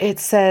Incest. It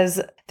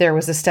says there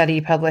was a study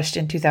published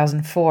in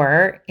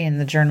 2004 in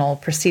the journal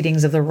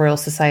Proceedings of the Royal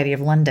Society of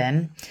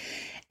London.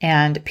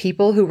 And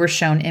people who were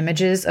shown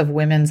images of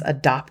women's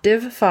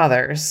adoptive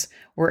fathers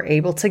were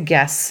able to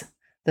guess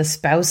the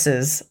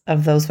spouses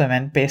of those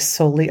women based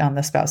solely on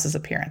the spouse's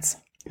appearance.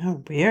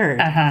 Oh,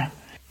 weird.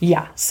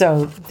 Yeah.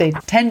 So they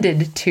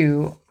tended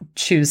to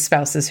choose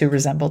spouses who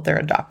resembled their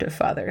adoptive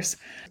fathers.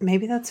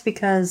 Maybe that's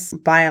because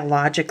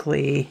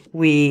biologically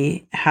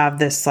we have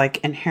this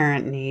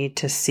inherent need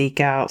to seek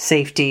out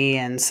safety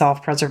and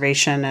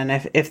self-preservation. And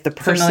if the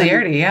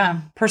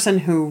person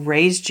who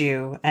raised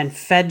you and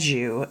fed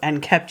you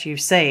and kept you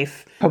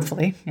safe,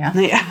 hopefully,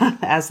 yeah,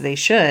 as they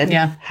should,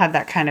 yeah, had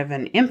that kind of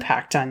an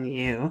impact on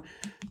you,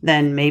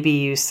 then maybe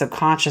you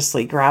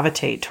subconsciously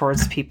gravitate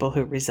towards people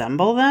who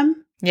resemble them.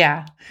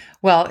 Yeah.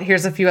 Well,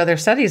 here's a few other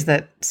studies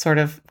that sort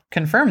of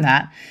confirm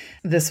that.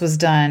 This was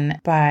done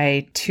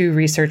by two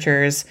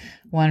researchers,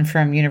 one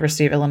from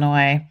University of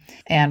Illinois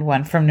and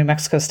one from New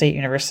Mexico State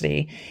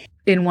University.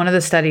 In one of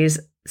the studies,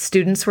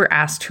 students were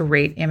asked to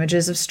rate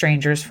images of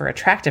strangers for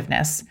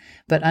attractiveness,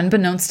 but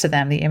unbeknownst to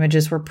them, the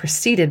images were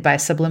preceded by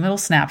subliminal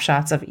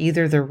snapshots of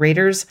either the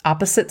rater's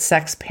opposite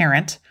sex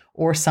parent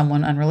or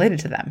someone unrelated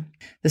to them.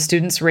 The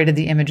students rated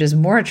the images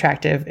more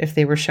attractive if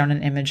they were shown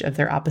an image of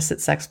their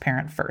opposite sex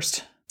parent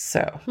first.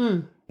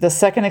 So the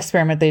second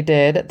experiment they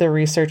did, the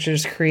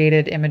researchers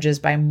created images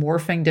by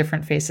morphing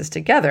different faces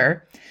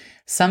together.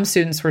 Some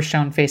students were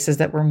shown faces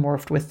that were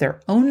morphed with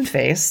their own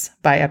face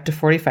by up to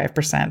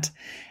 45%.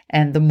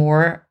 And the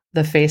more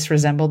the face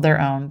resembled their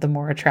own, the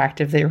more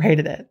attractive they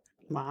rated it.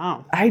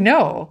 Wow. I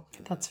know.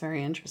 That's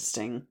very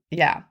interesting.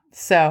 Yeah.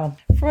 So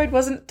Freud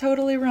wasn't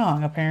totally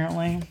wrong,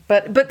 apparently.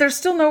 But there's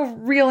still no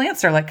real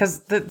answer,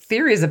 because the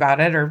theories about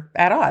it are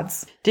at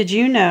odds. Did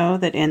you know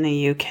that in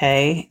the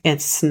UK,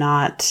 it's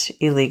not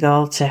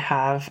illegal to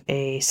have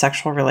a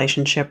sexual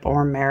relationship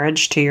or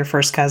marriage to your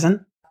first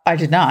cousin? I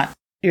did not.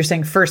 You're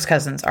saying first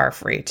cousins are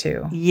free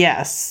too?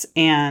 Yes.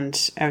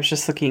 And I was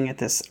just looking at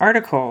this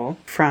article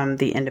from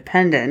The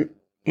Independent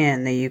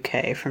in the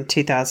UK from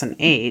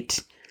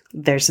 2008.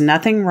 There's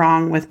nothing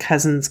wrong with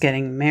cousins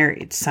getting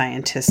married,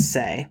 scientists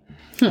say.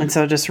 And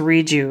so I'll just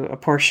read you a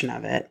portion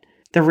of it.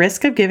 The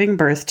risk of giving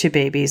birth to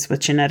babies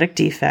with genetic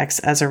defects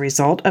as a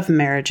result of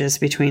marriages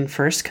between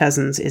first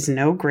cousins is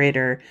no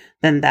greater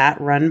than that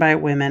run by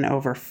women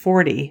over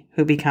 40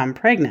 who become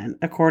pregnant,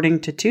 according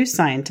to two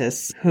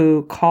scientists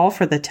who call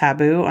for the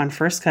taboo on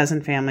first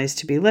cousin families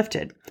to be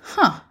lifted.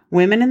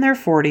 Women in their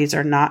 40s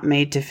are not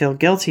made to feel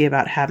guilty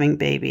about having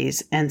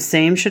babies, and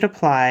same should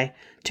apply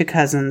to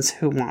cousins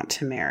who want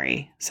to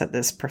marry, said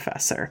this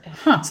professor.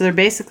 So they're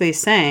basically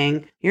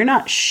saying you're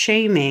not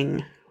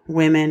shaming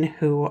women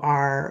who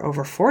are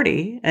over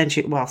 40, and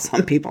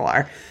some people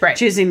are,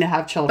 choosing to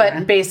have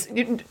children. But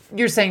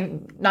you're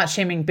saying not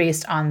shaming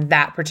based on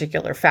that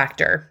particular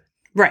factor.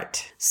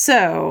 Right.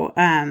 So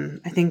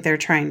I think they're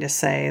trying to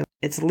say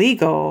it's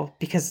legal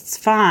because it's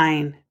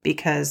fine,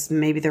 because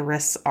maybe the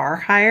risks are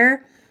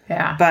higher.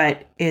 Yeah.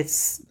 But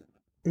it's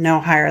no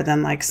higher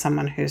than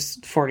someone who's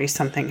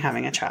 40-something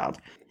having a child.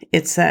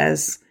 It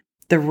says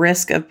the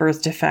risk of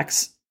birth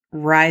defects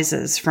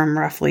rises from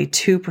roughly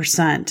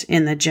 2%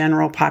 in the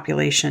general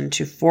population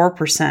to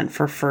 4%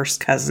 for first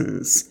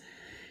cousins.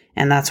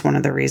 And that's one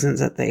of the reasons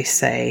that they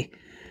say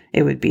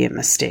it would be a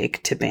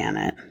mistake to ban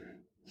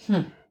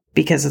it.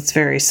 Because it's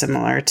very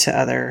similar to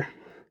other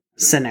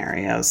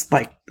scenarios,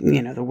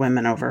 the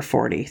women over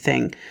 40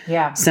 thing.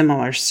 Yeah.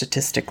 Similar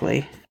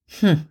statistically.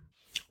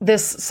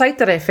 This site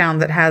that I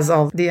found that has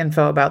all the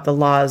info about the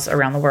laws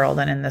around the world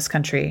and in this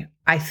country,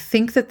 I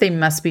think that they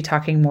must be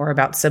talking more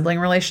about sibling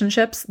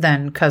relationships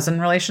than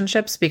cousin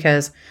relationships,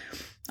 because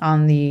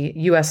on the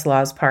U.S.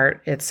 laws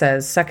part, it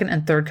says second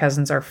and third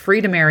cousins are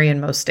free to marry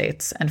in most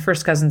states, and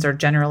first cousins are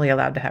generally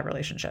allowed to have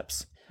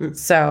relationships.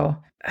 So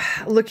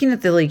looking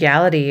at the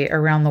legality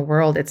around the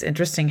world, it's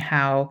interesting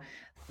how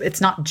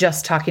it's not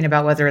just talking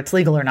about whether it's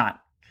legal or not.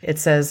 It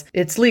says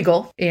it's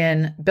legal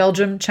in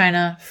Belgium,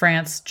 China,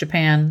 France,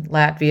 Japan,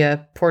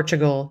 Latvia,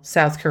 Portugal,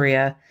 South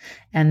Korea,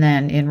 and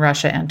then in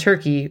Russia and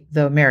Turkey,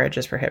 though marriage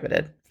is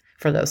prohibited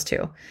for those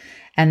two.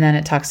 And then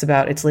it talks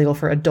about it's legal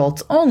for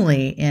adults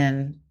only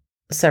in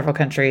several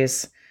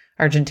countries,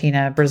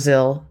 Argentina,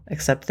 Brazil,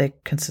 except they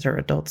consider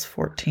adults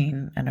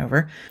 14 and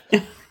over,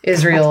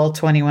 Israel,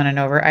 21 and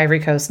over,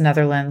 Ivory Coast,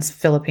 Netherlands,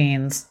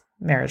 Philippines,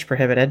 marriage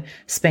prohibited,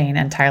 Spain,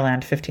 and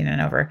Thailand, 15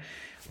 and over.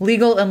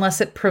 Legal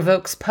unless it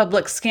provokes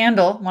public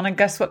scandal. Want to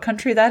guess what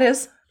country that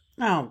is?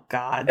 Oh,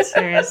 God.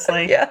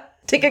 Seriously? Yeah.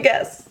 Take a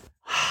guess.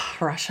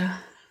 Russia?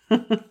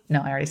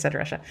 No, I already said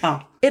Russia.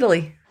 Oh.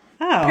 Italy.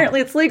 Oh. Apparently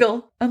it's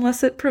legal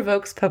unless it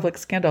provokes public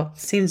scandal.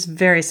 Seems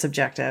very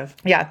subjective.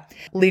 Yeah.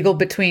 Legal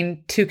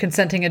between two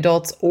consenting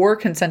adults or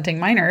consenting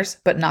minors,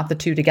 but not the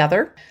two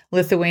together.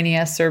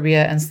 Lithuania,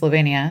 Serbia, and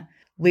Slovenia.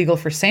 Legal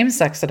for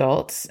same-sex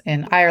adults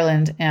in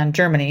Ireland and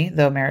Germany,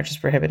 though marriage is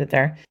prohibited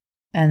there.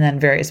 And then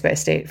varies by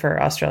state for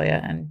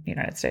Australia and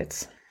United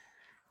States.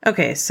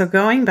 Okay, so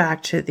going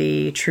back to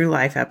the True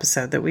Life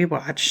episode that we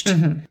watched,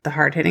 the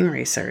hard-hitting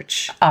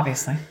research.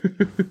 Obviously.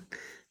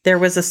 There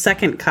was a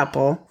second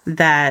couple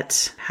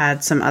that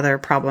had some other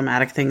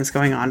problematic things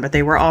going on, but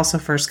they were also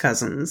first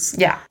cousins.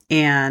 Yeah.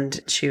 And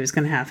she was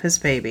going to have his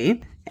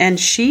baby. And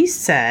she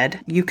said,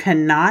 you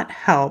cannot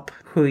help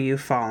who you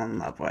fall in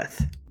love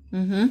with.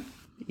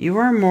 You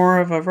are more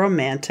of a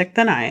romantic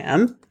than I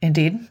am.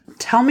 Indeed.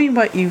 Tell me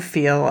what you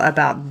feel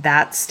about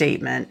that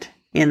statement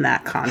in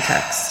that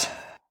context.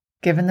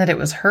 Given that it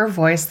was her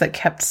voice that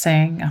kept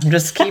saying, I'm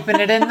just keeping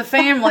it in the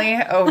family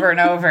over and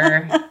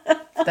over,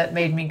 that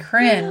made me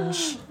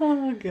cringe.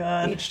 Oh,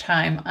 God. Each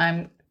time.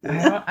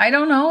 I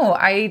don't know.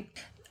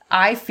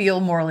 I feel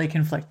morally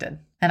conflicted,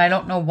 and I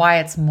don't know why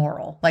it's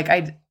moral.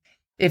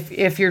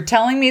 If you're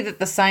telling me that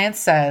the science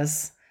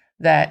says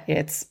that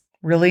it's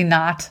really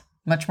not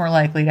much more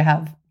likely to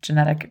have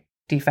genetic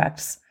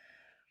defects,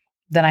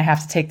 then I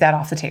have to take that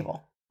off the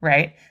table,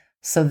 right?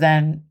 So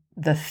then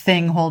the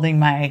thing holding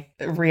my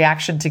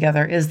reaction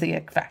together is the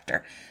ick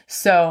factor.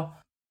 So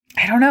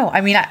I don't know. I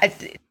mean,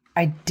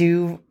 I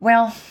do,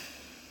 well,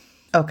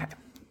 okay.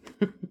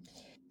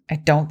 I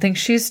don't think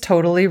she's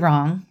totally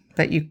wrong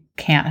that you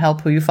can't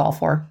help who you fall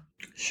for.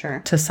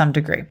 Sure. To some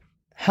degree.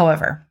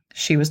 However,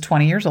 she was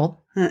 20 years old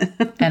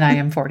and I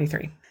am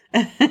 43.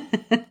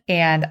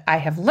 And I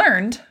have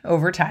learned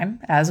over time,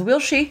 as will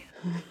she,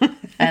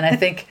 and I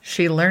think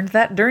she learned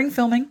that during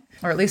filming,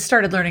 or at least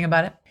started learning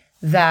about it,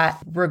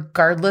 that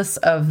regardless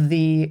of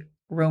the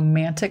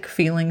romantic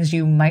feelings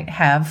you might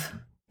have,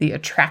 the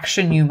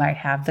attraction you might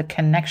have, the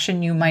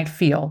connection you might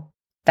feel,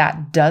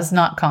 that does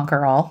not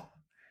conquer all.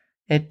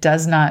 It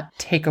does not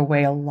take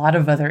away a lot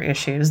of other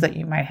issues that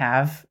you might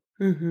have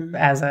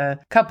as a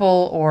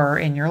couple or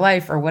in your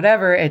life or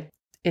whatever.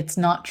 It's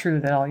not true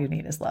that all you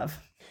need is love.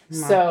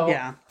 So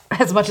yeah.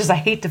 As much as I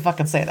hate to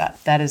fucking say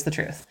that, that is the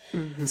truth.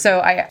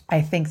 So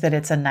I think that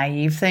it's a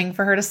naive thing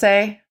for her to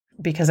say,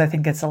 because I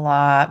think it's a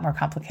lot more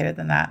complicated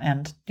than that.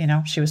 And,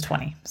 she was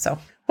 20. So,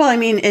 well, I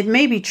mean, it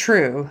may be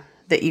true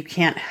that you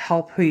can't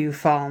help who you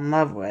fall in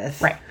love with.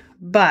 Right.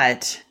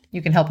 But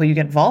you can help who you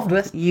get involved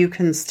with. You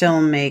can still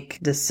make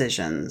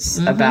decisions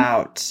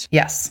about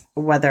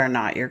whether or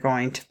not you're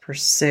going to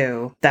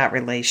pursue that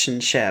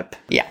relationship.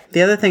 Yeah.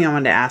 The other thing I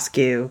wanted to ask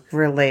you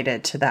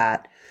related to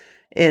that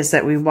is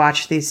that we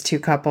watched these two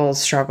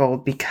couples struggle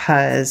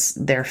because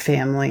their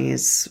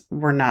families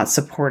were not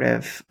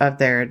supportive of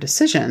their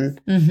decision.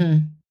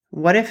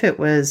 What if it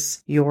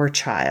was your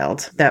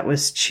child that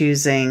was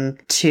choosing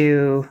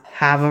to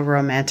have a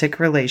romantic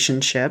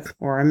relationship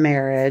or a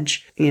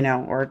marriage,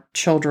 or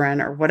children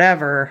or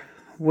whatever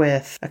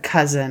with a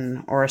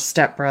cousin or a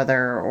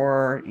stepbrother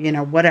or,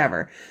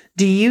 whatever?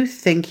 Do you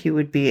think you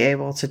would be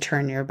able to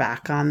turn your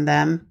back on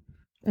them?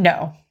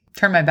 No.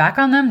 Turn my back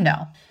on them?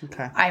 No.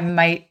 Okay. I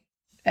might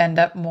end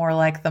up more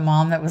like the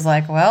mom that was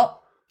like,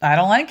 well, I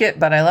don't like it,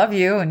 but I love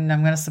you and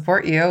I'm going to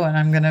support you and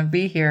I'm going to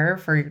be here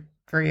for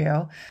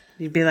you.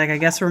 You'd be like, I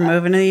guess we're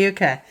moving to the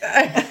UK.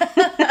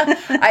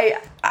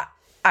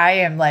 I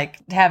am like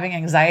having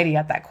anxiety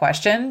at that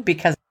question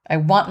because I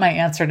want my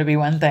answer to be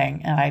one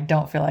thing and I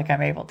don't feel like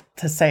I'm able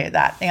to say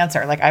that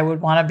answer. Like I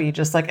would want to be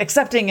just like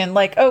accepting and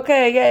like,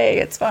 okay, yay,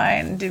 it's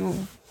fine.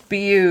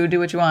 Be you, do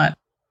what you want.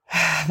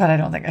 But I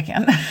don't think I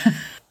can.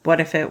 What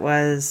if it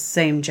was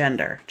same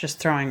gender? Just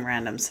throwing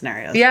random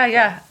scenarios.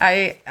 Yeah.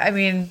 I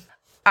mean,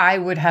 I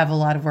would have a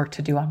lot of work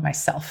to do on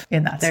myself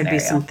in that There'd scenario.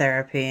 be some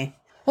therapy.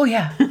 Oh,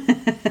 yeah.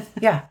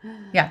 Yeah.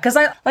 Because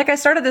I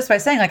started this by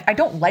saying, like, I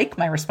don't like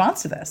my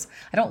response to this.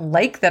 I don't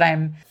like that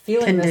I'm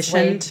feeling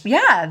conditioned. This way.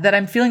 Yeah, that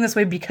I'm feeling this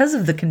way because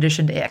of the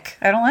conditioned ick.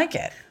 I don't like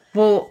it.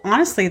 Well,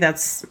 honestly,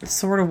 that's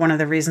sort of one of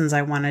the reasons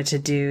I wanted to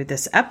do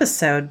this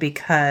episode,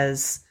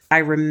 because I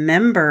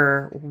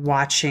remember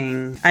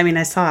watching,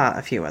 I saw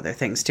a few other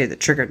things too that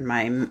triggered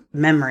my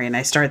memory, and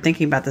I started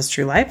thinking about this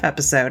True Life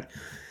episode,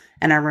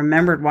 and I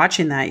remembered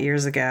watching that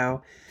years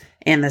ago,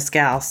 and this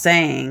gal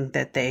saying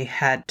that they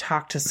had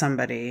talked to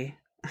somebody.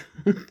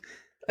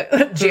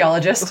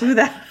 Geologist. Who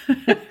that?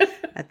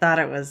 I thought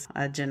it was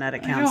a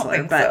genetic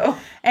counselor, but so.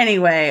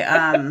 Anyway,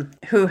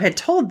 who had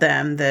told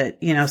them that,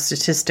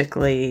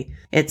 statistically,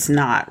 it's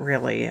not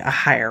really a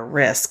higher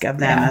risk of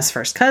them as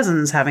first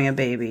cousins having a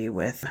baby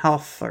with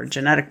health or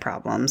genetic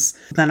problems.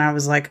 Then I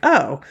was like,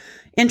 oh,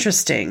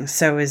 interesting.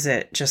 So is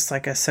it just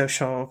like a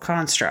social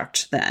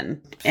construct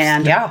then?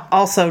 And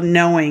also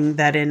knowing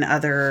that in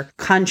other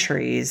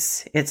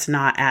countries, it's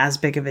not as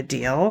big of a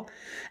deal.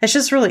 It's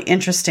just really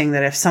interesting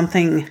that if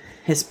something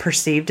is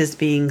perceived as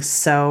being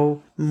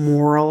so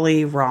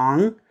morally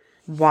wrong,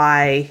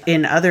 why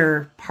in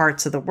other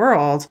parts of the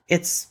world,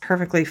 it's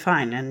perfectly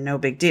fine and no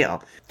big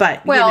deal.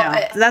 But,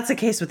 that's the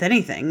case with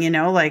anything,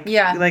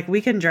 like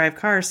we can drive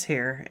cars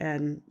here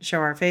and show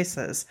our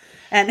faces.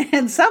 And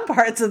in some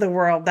parts of the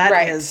world,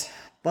 that is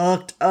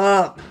fucked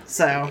up.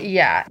 So,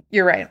 yeah,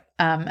 you're right.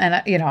 And,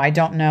 I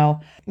don't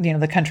know,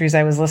 the countries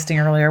I was listing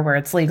earlier where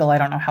it's legal. I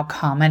don't know how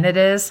common it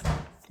is.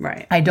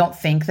 Right. I don't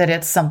think that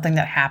it's something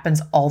that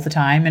happens all the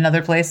time in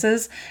other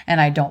places. And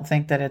I don't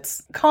think that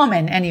it's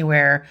common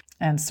anywhere,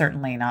 and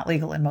certainly not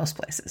legal in most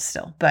places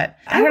still. But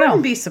I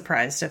wouldn't be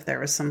surprised if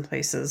there was some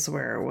places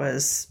where it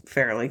was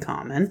fairly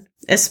common,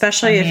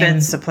 especially if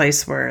it's a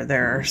place where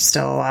there are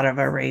still a lot of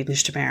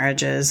arranged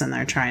marriages and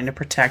they're trying to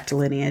protect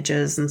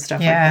lineages and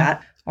stuff like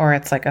that. Or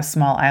it's like a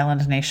small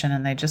island nation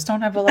and they just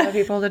don't have a lot of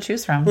people to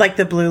choose from. Like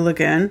the Blue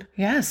Lagoon.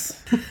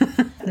 Yes.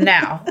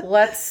 Now,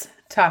 let's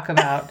talk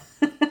about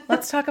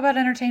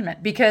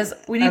entertainment, because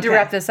we need to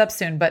wrap this up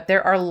soon, but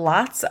there are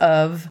lots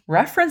of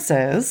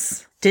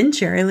references. Didn't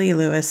Jerry Lee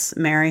Lewis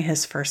marry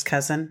his first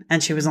cousin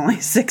and she was only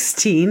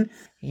 16?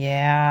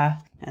 Yeah.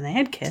 And they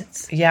had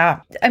kids.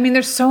 Yeah.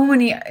 There's so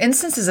many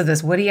instances of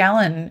this. Woody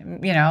Allen,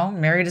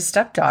 married his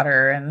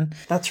stepdaughter. And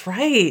that's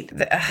right.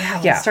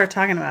 Let's start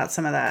talking about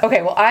some of that.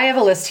 Okay. Well, I have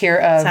a list here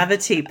of, let's have a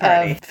tea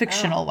party. Of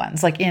fictional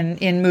ones, like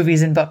in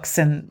movies and books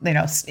and,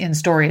 in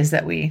stories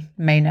that we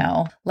may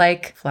know,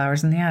 like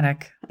Flowers in the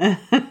Attic.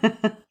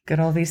 Good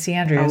old V.C.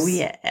 Andrews. Oh,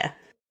 yeah.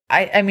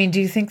 Do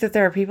you think that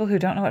there are people who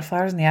don't know what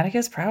Flowers in the Attic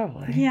is?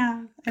 Probably.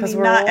 Yeah.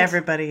 Not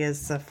everybody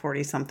is a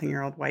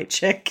 40-something-year-old white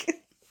chick.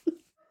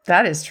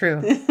 That is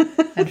true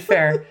and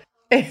fair.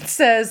 It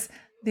says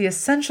the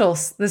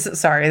essentials. This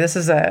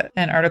is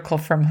an article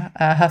from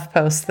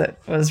HuffPost that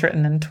was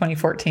written in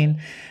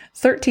 2014.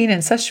 13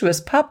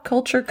 incestuous pop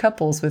culture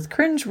couples with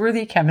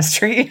cringeworthy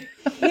chemistry.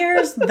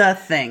 Here's the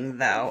thing,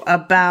 though,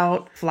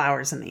 about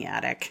Flowers in the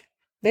Attic.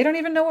 They don't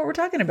even know what we're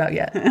talking about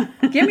yet.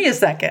 Give me a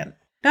second.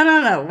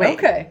 No, wait.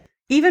 Okay.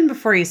 Even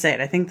before you say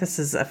it, I think this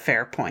is a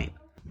fair point.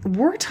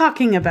 We're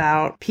talking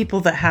about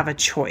people that have a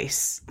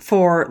choice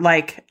for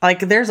like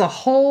there's a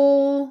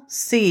whole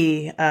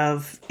sea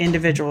of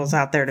individuals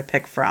out there to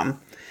pick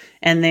from.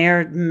 And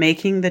they're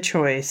making the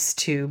choice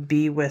to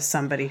be with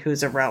somebody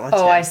who's a relative.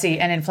 Oh, I see.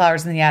 And in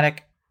Flowers in the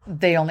Attic,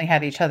 they only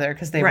had each other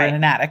because they were in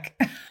an attic.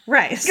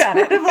 Right. Sort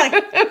of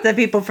like the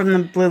people from the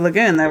Blue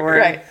Lagoon that were,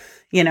 right.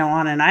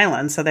 On an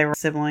island. So they were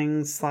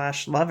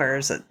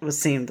siblings/lovers, it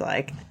seemed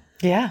like.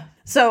 Yeah.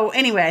 So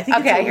anyway, I think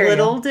it's a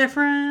little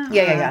different.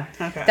 Yeah.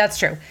 Okay. That's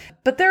true.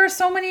 But there are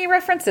so many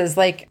references,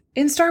 like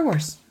in Star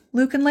Wars.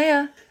 Luke and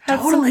Leia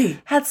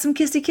had some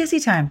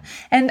kissy time.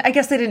 And I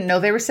guess they didn't know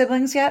they were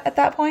siblings yet at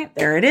that point.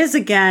 There it is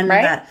again.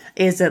 Right?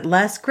 Is it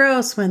less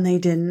gross when they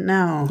didn't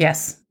know?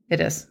 Yes, it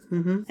is.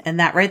 Mm-hmm. And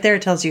that right there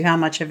tells you how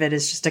much of it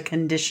is just a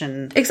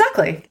condition.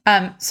 Exactly.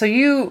 So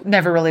you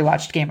never really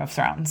watched Game of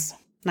Thrones.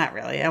 Not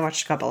really. I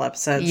watched a couple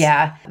episodes.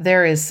 Yeah.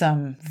 There is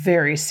some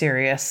very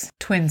serious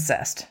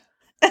twincest.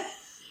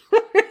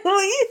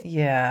 Really?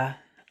 Yeah.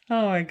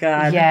 Oh my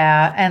God.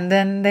 Yeah. And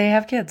then they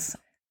have kids.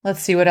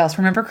 Let's see what else.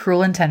 Remember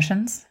Cruel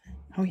Intentions?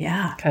 Oh,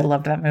 yeah. I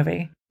loved that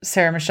movie.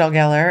 Sarah Michelle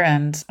Gellar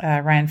and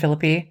Ryan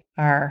Phillippe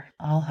are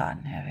all hot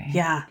and heavy.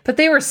 Yeah. But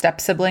they were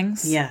step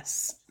siblings.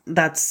 Yes.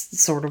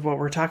 That's sort of what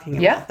we're talking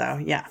about, though.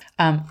 Yeah.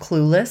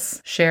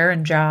 Clueless, Cher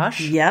and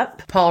Josh.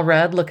 Yep. Paul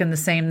Rudd looking the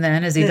same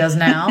then as he does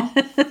now.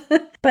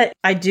 But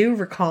I do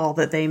recall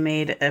that they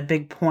made a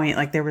big point.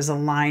 Like there was a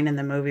line in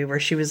the movie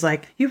where she was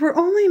like, you were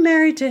only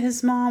married to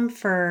his mom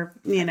for,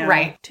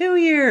 2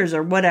 years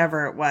or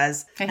whatever it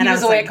was. And he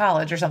was away at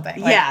college or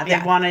something.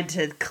 They wanted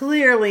to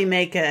clearly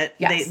make it.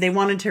 Yes. They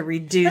wanted to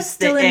reduce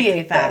the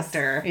Ick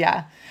Factor.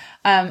 Yeah.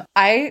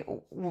 I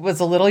was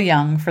a little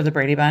young for the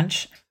Brady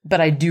Bunch,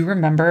 but I do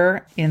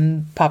remember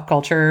in pop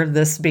culture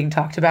this being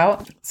talked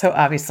about. So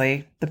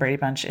obviously the Brady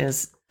Bunch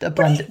is a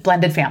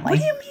blended family. What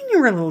do you mean you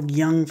were a little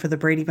young for the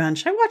Brady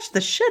Bunch? I watched the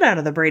shit out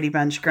of the Brady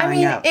Bunch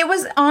growing up. It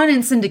was on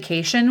in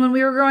syndication when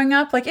we were growing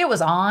up. Like it was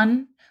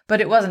on,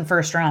 but it wasn't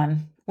first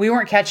run. We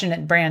weren't catching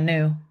it brand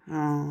new.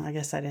 Oh, I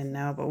guess I didn't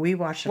know, but we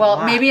watched it a lot.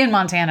 Well, maybe in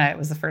Montana it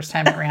was the first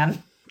time it ran.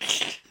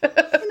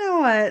 You know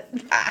what?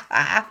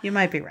 You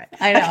might be right.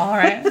 I know,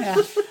 right?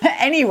 Yeah.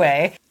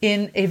 Anyway,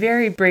 in a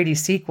very Brady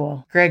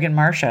sequel, Greg and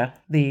Marcia,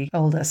 the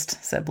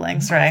oldest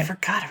siblings, right? I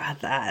forgot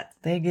about that.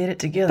 They get it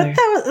together.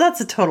 But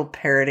that's a total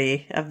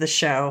parody of the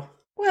show.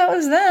 Well, it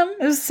was them.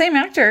 It was the same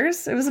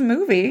actors. It was a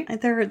movie.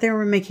 They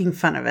were making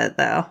fun of it,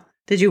 though.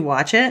 Did you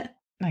watch it?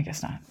 I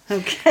guess not.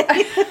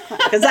 Okay.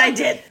 Because I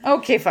did.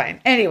 Okay, fine.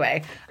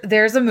 Anyway,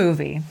 there's a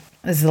movie.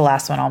 This is the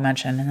last one I'll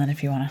mention. And then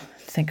if you want to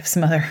think of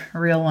some other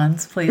real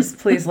ones, please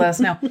let us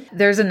know.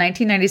 There's a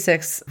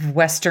 1996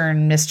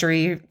 Western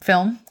mystery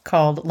film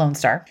called Lone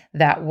Star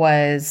that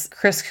was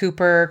Chris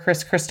Cooper,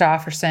 Chris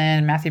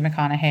Christopherson, Matthew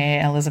McConaughey,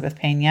 and Elizabeth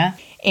Pena.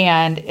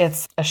 And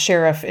it's a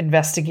sheriff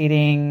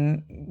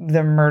investigating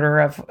the murder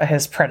of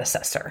his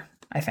predecessor,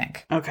 I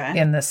think. Okay.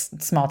 In this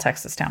small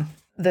Texas town.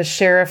 The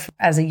sheriff,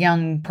 as a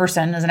young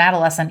person, as an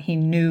adolescent, he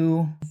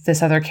knew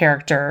this other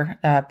character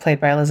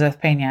played by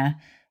Elizabeth Pena.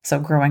 So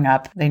growing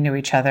up, they knew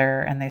each other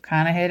and they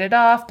kind of hit it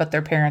off, but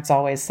their parents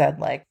always said,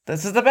 like,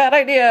 this is a bad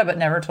idea, but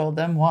never told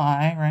them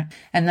why, right?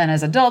 And then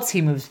as adults, he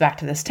moves back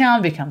to this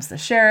town, becomes the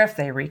sheriff,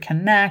 they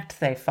reconnect,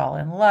 they fall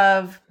in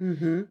love.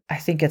 Mm-hmm. I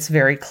think it's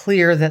very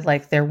clear that,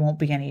 like, there won't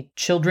be any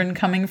children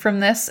coming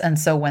from this. And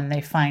so when they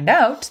find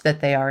out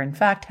that they are, in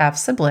fact, half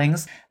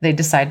siblings, they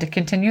decide to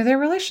continue their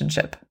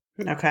relationship.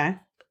 Okay.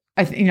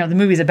 The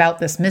movie's about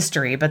this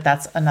mystery, but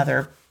that's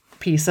another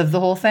piece of the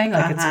whole thing.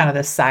 Like it's kind of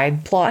this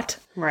side plot.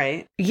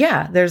 Right.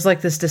 Yeah. There's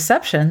like this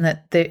deception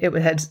that it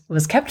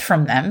was kept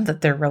from them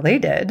that they're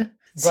related.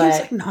 Seems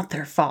like not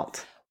their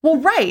fault. Well,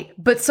 right.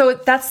 But so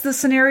that's the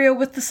scenario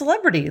with the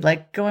celebrity,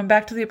 like going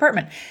back to the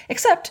apartment,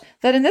 except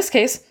that in this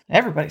case,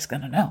 everybody's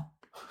going to know.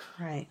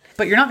 Right.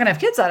 But you're not going to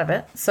have kids out of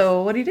it.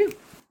 So what do you do?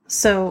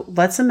 So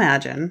let's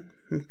imagine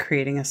I'm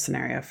creating a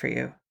scenario for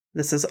you.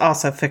 This is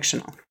also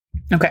fictional.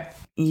 Okay.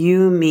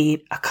 You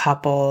meet a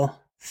couple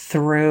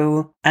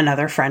through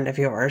another friend of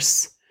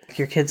yours.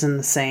 Your kid's in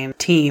the same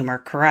team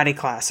or karate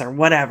class or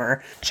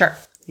whatever. Sure.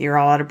 You're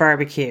all at a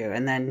barbecue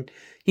and then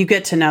you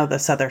get to know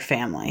this other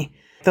family.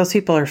 Those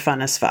people are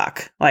fun as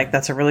fuck. Like,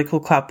 that's a really cool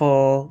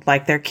couple,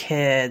 like their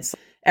kids.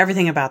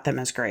 Everything about them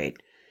is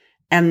great.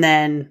 And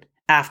then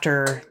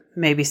after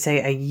maybe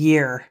say a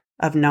year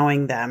of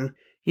knowing them,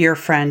 your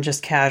friend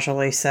just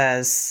casually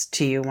says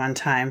to you one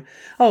time,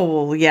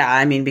 oh, well, yeah,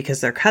 I mean,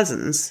 because they're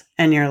cousins.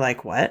 And you're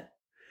like, what?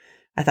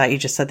 I thought you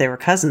just said they were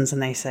cousins.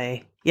 And they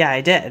say, yeah,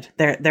 I did.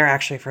 They're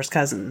actually first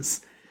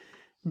cousins.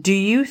 Do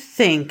you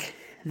think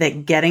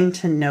that getting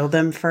to know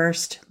them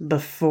first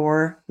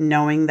before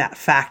knowing that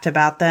fact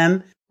about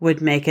them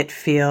would make it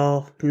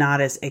feel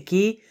not as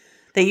icky?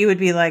 that you would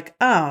be like,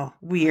 oh,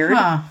 weird,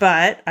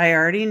 but I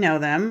already know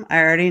them. I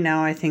already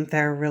know I think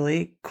they're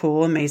really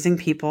cool, amazing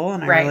people,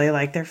 and I really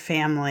like their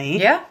family.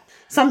 Yeah.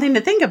 Something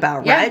to think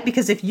about, right?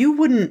 Because if you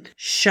wouldn't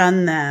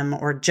shun them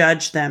or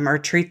judge them or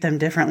treat them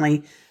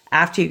differently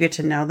after you get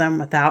to know them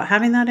without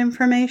having that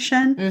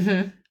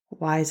information,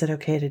 why is it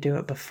okay to do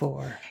it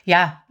before?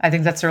 Yeah, I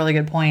think that's a really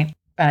good point.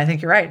 And I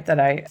think you're right that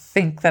I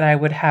think that I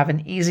would have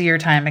an easier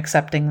time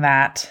accepting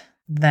that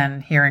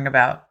than hearing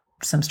about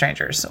some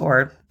strangers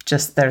or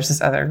just there's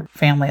this other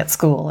family at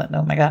school and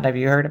oh my God, have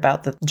you heard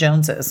about the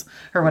Joneses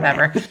or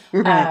whatever?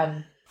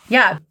 Right.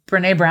 Yeah,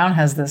 Brene Brown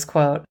has this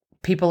quote,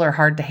 people are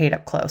hard to hate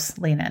up close,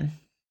 lean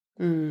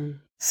in.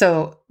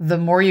 So the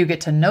more you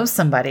get to know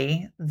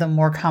somebody, the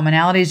more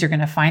commonalities you're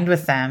going to find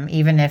with them,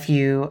 even if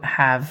you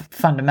have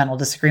fundamental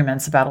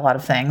disagreements about a lot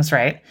of things,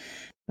 right?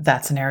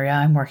 That's an area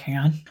I'm working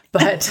on.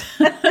 But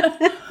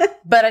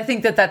but I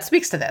think that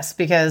speaks to this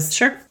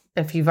because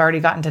if you've already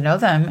gotten to know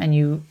them and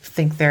you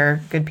think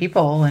they're good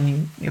people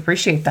and you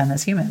appreciate them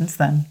as humans,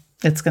 then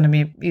it's going to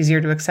be easier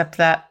to accept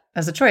that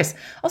as a choice.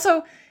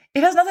 Also,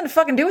 it has nothing to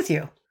fucking do with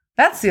you.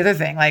 That's the other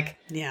thing. Like,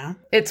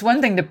 it's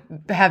one thing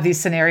to have these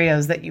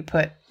scenarios that you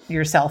put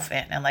yourself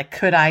in and like,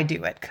 could I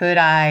do it? Could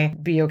I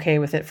be okay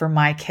with it for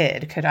my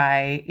kid? Could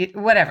I,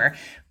 whatever.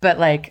 But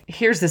like,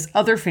 here's this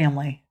other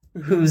family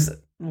whose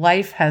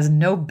life has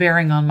no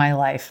bearing on my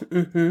life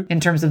in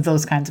terms of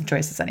those kinds of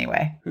choices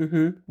anyway.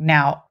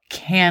 Now,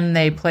 can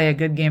they play a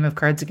good game of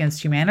Cards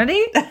Against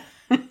Humanity?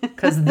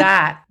 Because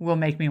that will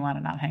make me want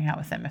to not hang out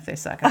with them if they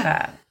suck at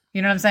that.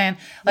 You know what I'm saying?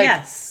 Like,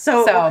 yes.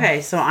 So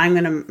I'm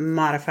going to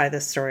modify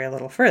this story a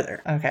little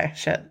further. Okay,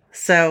 shit.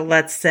 So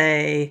let's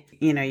say,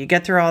 you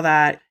get through all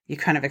that, you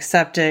kind of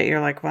accept it.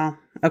 You're like, well,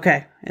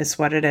 okay, it's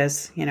what it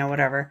is,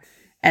 whatever.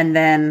 And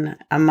then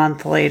a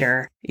month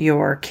later,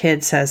 your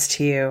kid says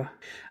to you,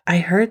 I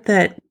heard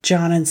that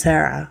John and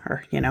Sarah,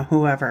 or,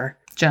 whoever.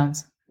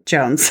 Jones.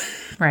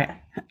 Right.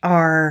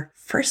 Are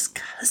first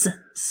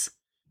cousins.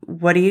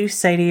 What do you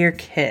say to your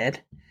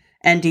kid?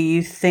 And do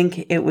you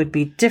think it would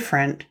be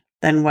different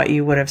than what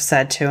you would have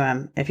said to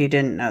him if you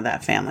didn't know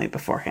that family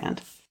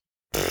beforehand?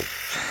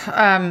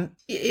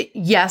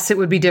 Yes, it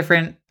would be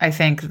different, I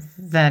think,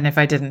 than if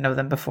I didn't know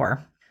them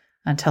before.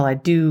 Until I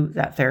do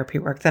that therapy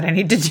work that I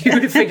need to do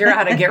to figure out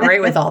how to get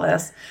right with all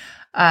this.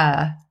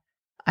 I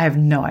have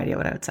no idea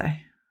what I would say.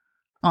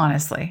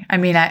 Honestly. I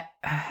mean,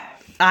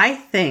 I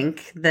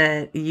think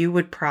that you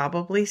would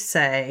probably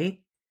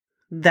say,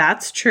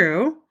 that's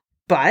true,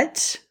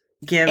 but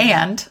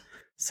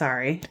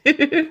sorry,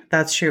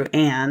 that's true,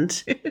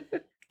 and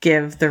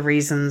give the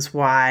reasons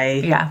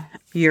why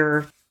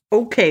you're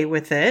okay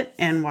with it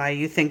and why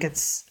you think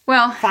it's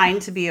fine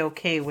to be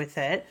okay with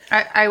it.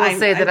 I will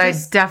say that I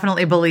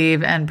definitely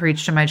believe and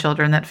preach to my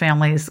children that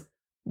families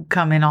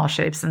come in all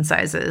shapes and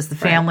sizes. The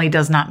family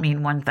does not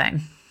mean one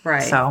thing.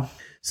 Right.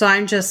 So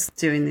I'm just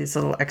doing these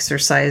little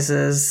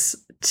exercises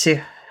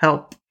to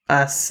help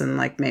us and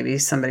like maybe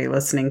somebody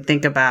listening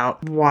think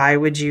about why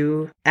would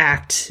you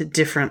act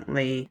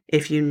differently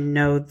if you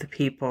know the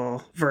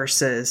people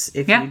versus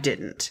if you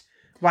didn't?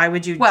 Why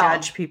would you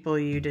judge people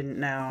you didn't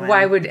know?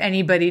 Why would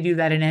anybody do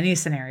that in any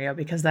scenario?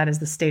 Because that is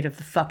the state of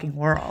the fucking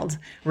world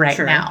right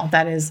now.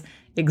 That is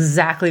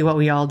exactly what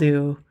we all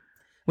do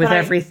with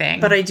everything.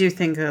 But I do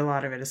think a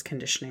lot of it is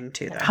conditioning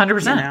too, though.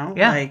 100%.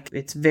 Yeah. Like,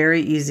 it's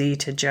very easy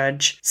to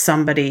judge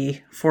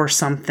somebody for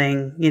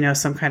something,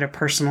 some kind of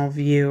personal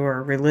view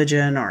or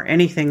religion or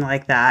anything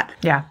like that.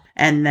 Yeah.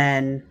 And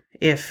then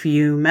if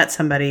you met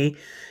somebody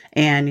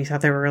and you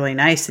thought they were really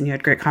nice and you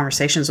had great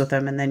conversations with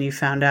them, and then you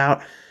found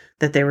out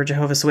that they were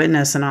Jehovah's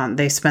Witness and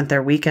they spent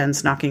their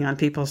weekends knocking on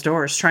people's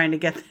doors trying to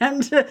get them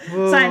to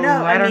sign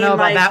up. I don't know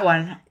about that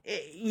one.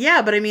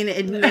 Yeah, but I mean,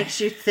 it makes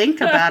you think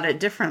about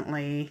it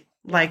differently.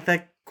 Like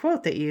the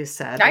quote that you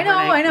said. I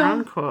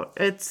know. Quote.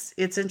 It's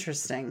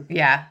interesting.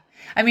 Yeah.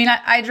 I mean,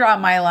 I draw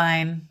my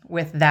line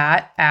with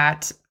that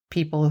at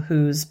people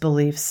whose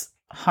beliefs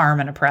harm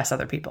and oppress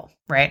other people,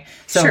 right?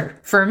 So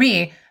for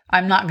me,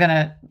 I'm not going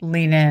to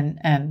lean in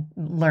and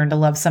learn to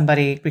love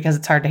somebody because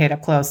it's hard to hate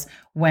up close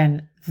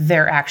when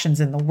their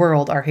actions in the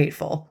world are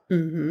hateful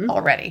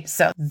already.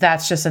 So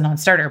that's just a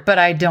non-starter. But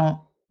I don't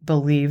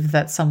believe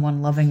that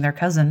someone loving their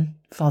cousin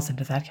falls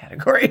into that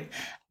category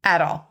at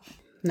all.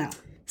 No.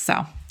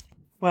 So,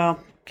 well,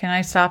 can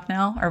I stop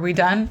now? Are we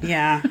done?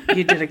 Yeah,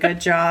 you did a good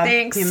job.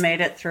 Thanks. You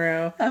made it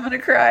through. I'm going to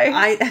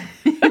cry.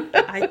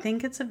 I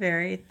think it's a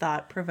very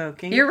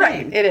thought-provoking You're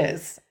right. It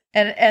is.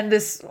 And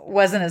this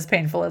wasn't as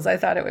painful as I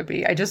thought it would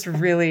be. I just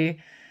really,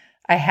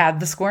 I had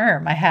the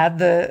squirm. I had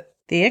the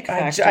Ick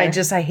Factor.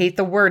 I hate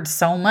the word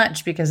so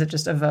much because it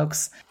just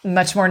evokes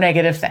much more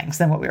negative things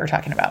than what we were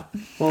talking about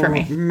for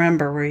me.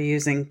 Remember, we're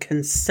using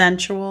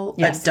consensual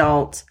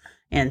adult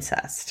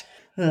incest.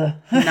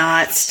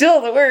 Not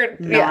still the word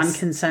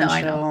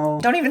non-consensual. No,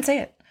 don't even say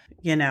it.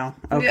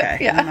 Okay.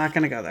 Yeah. I'm not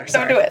going to go there.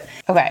 Sorry. Don't do it.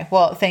 Okay.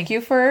 Well, thank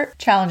you for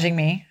challenging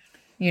me.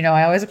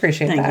 I always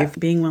appreciate that. Thank you for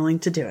being willing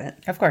to do it.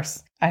 Of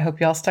course. I hope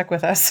y'all stuck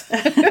with us.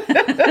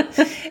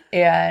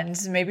 And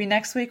maybe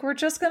next week we're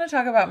just going to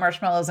talk about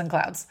marshmallows and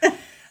clouds.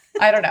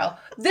 I don't know.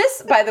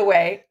 This, by the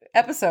way,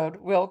 episode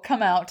will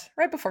come out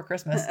right before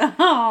Christmas.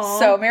 Oh.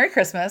 So Merry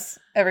Christmas,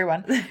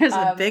 everyone. There's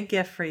a big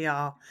gift for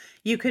y'all.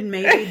 You could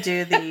maybe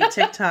do the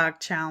TikTok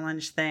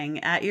challenge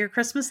thing at your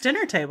Christmas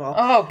dinner table.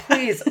 Oh,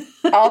 please.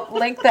 I'll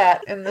link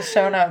that in the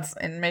show notes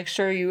and make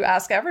sure you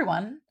ask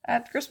everyone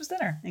at Christmas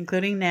dinner.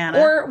 Including Nana.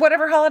 Or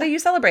whatever holiday you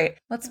celebrate.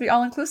 Let's be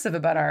all inclusive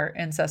about our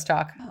incest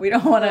talk. We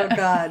don't want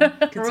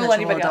to rule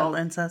anybody adult out.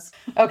 incest.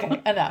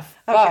 Okay, enough.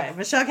 Okay,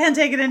 Michelle can't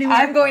take it anymore.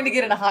 I'm going to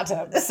get in a hot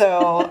tub.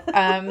 So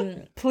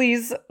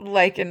please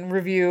like and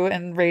review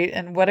and rate.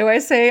 And what do I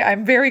say?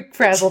 I'm very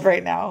frazzled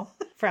right now.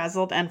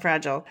 Frazzled and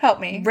fragile. Help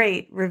me.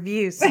 Rate,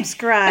 review,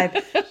 subscribe,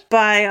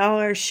 buy all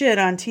our shit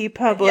on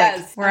TeePublic.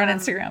 Yes, we're on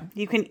Instagram.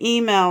 You can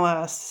email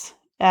us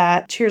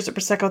at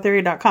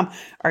cheers@proseccotheory.com.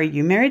 Are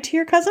you married to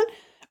your cousin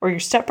or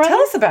your stepbrother?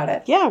 Tell us about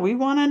it. Yeah, we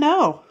want to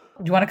know.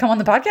 Do you want to come on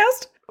the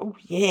podcast? Oh,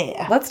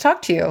 yeah. Let's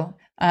talk to you.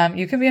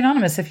 You can be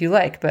anonymous if you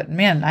like, but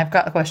man, I've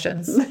got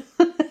questions.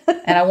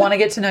 And I want to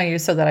get to know you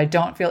so that I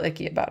don't feel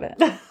icky about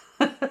it.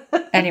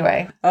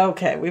 Anyway.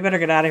 Okay, we better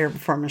get out of here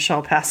before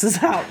Michelle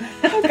passes out.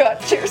 Oh, God.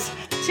 Cheers.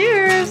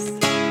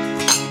 Cheers.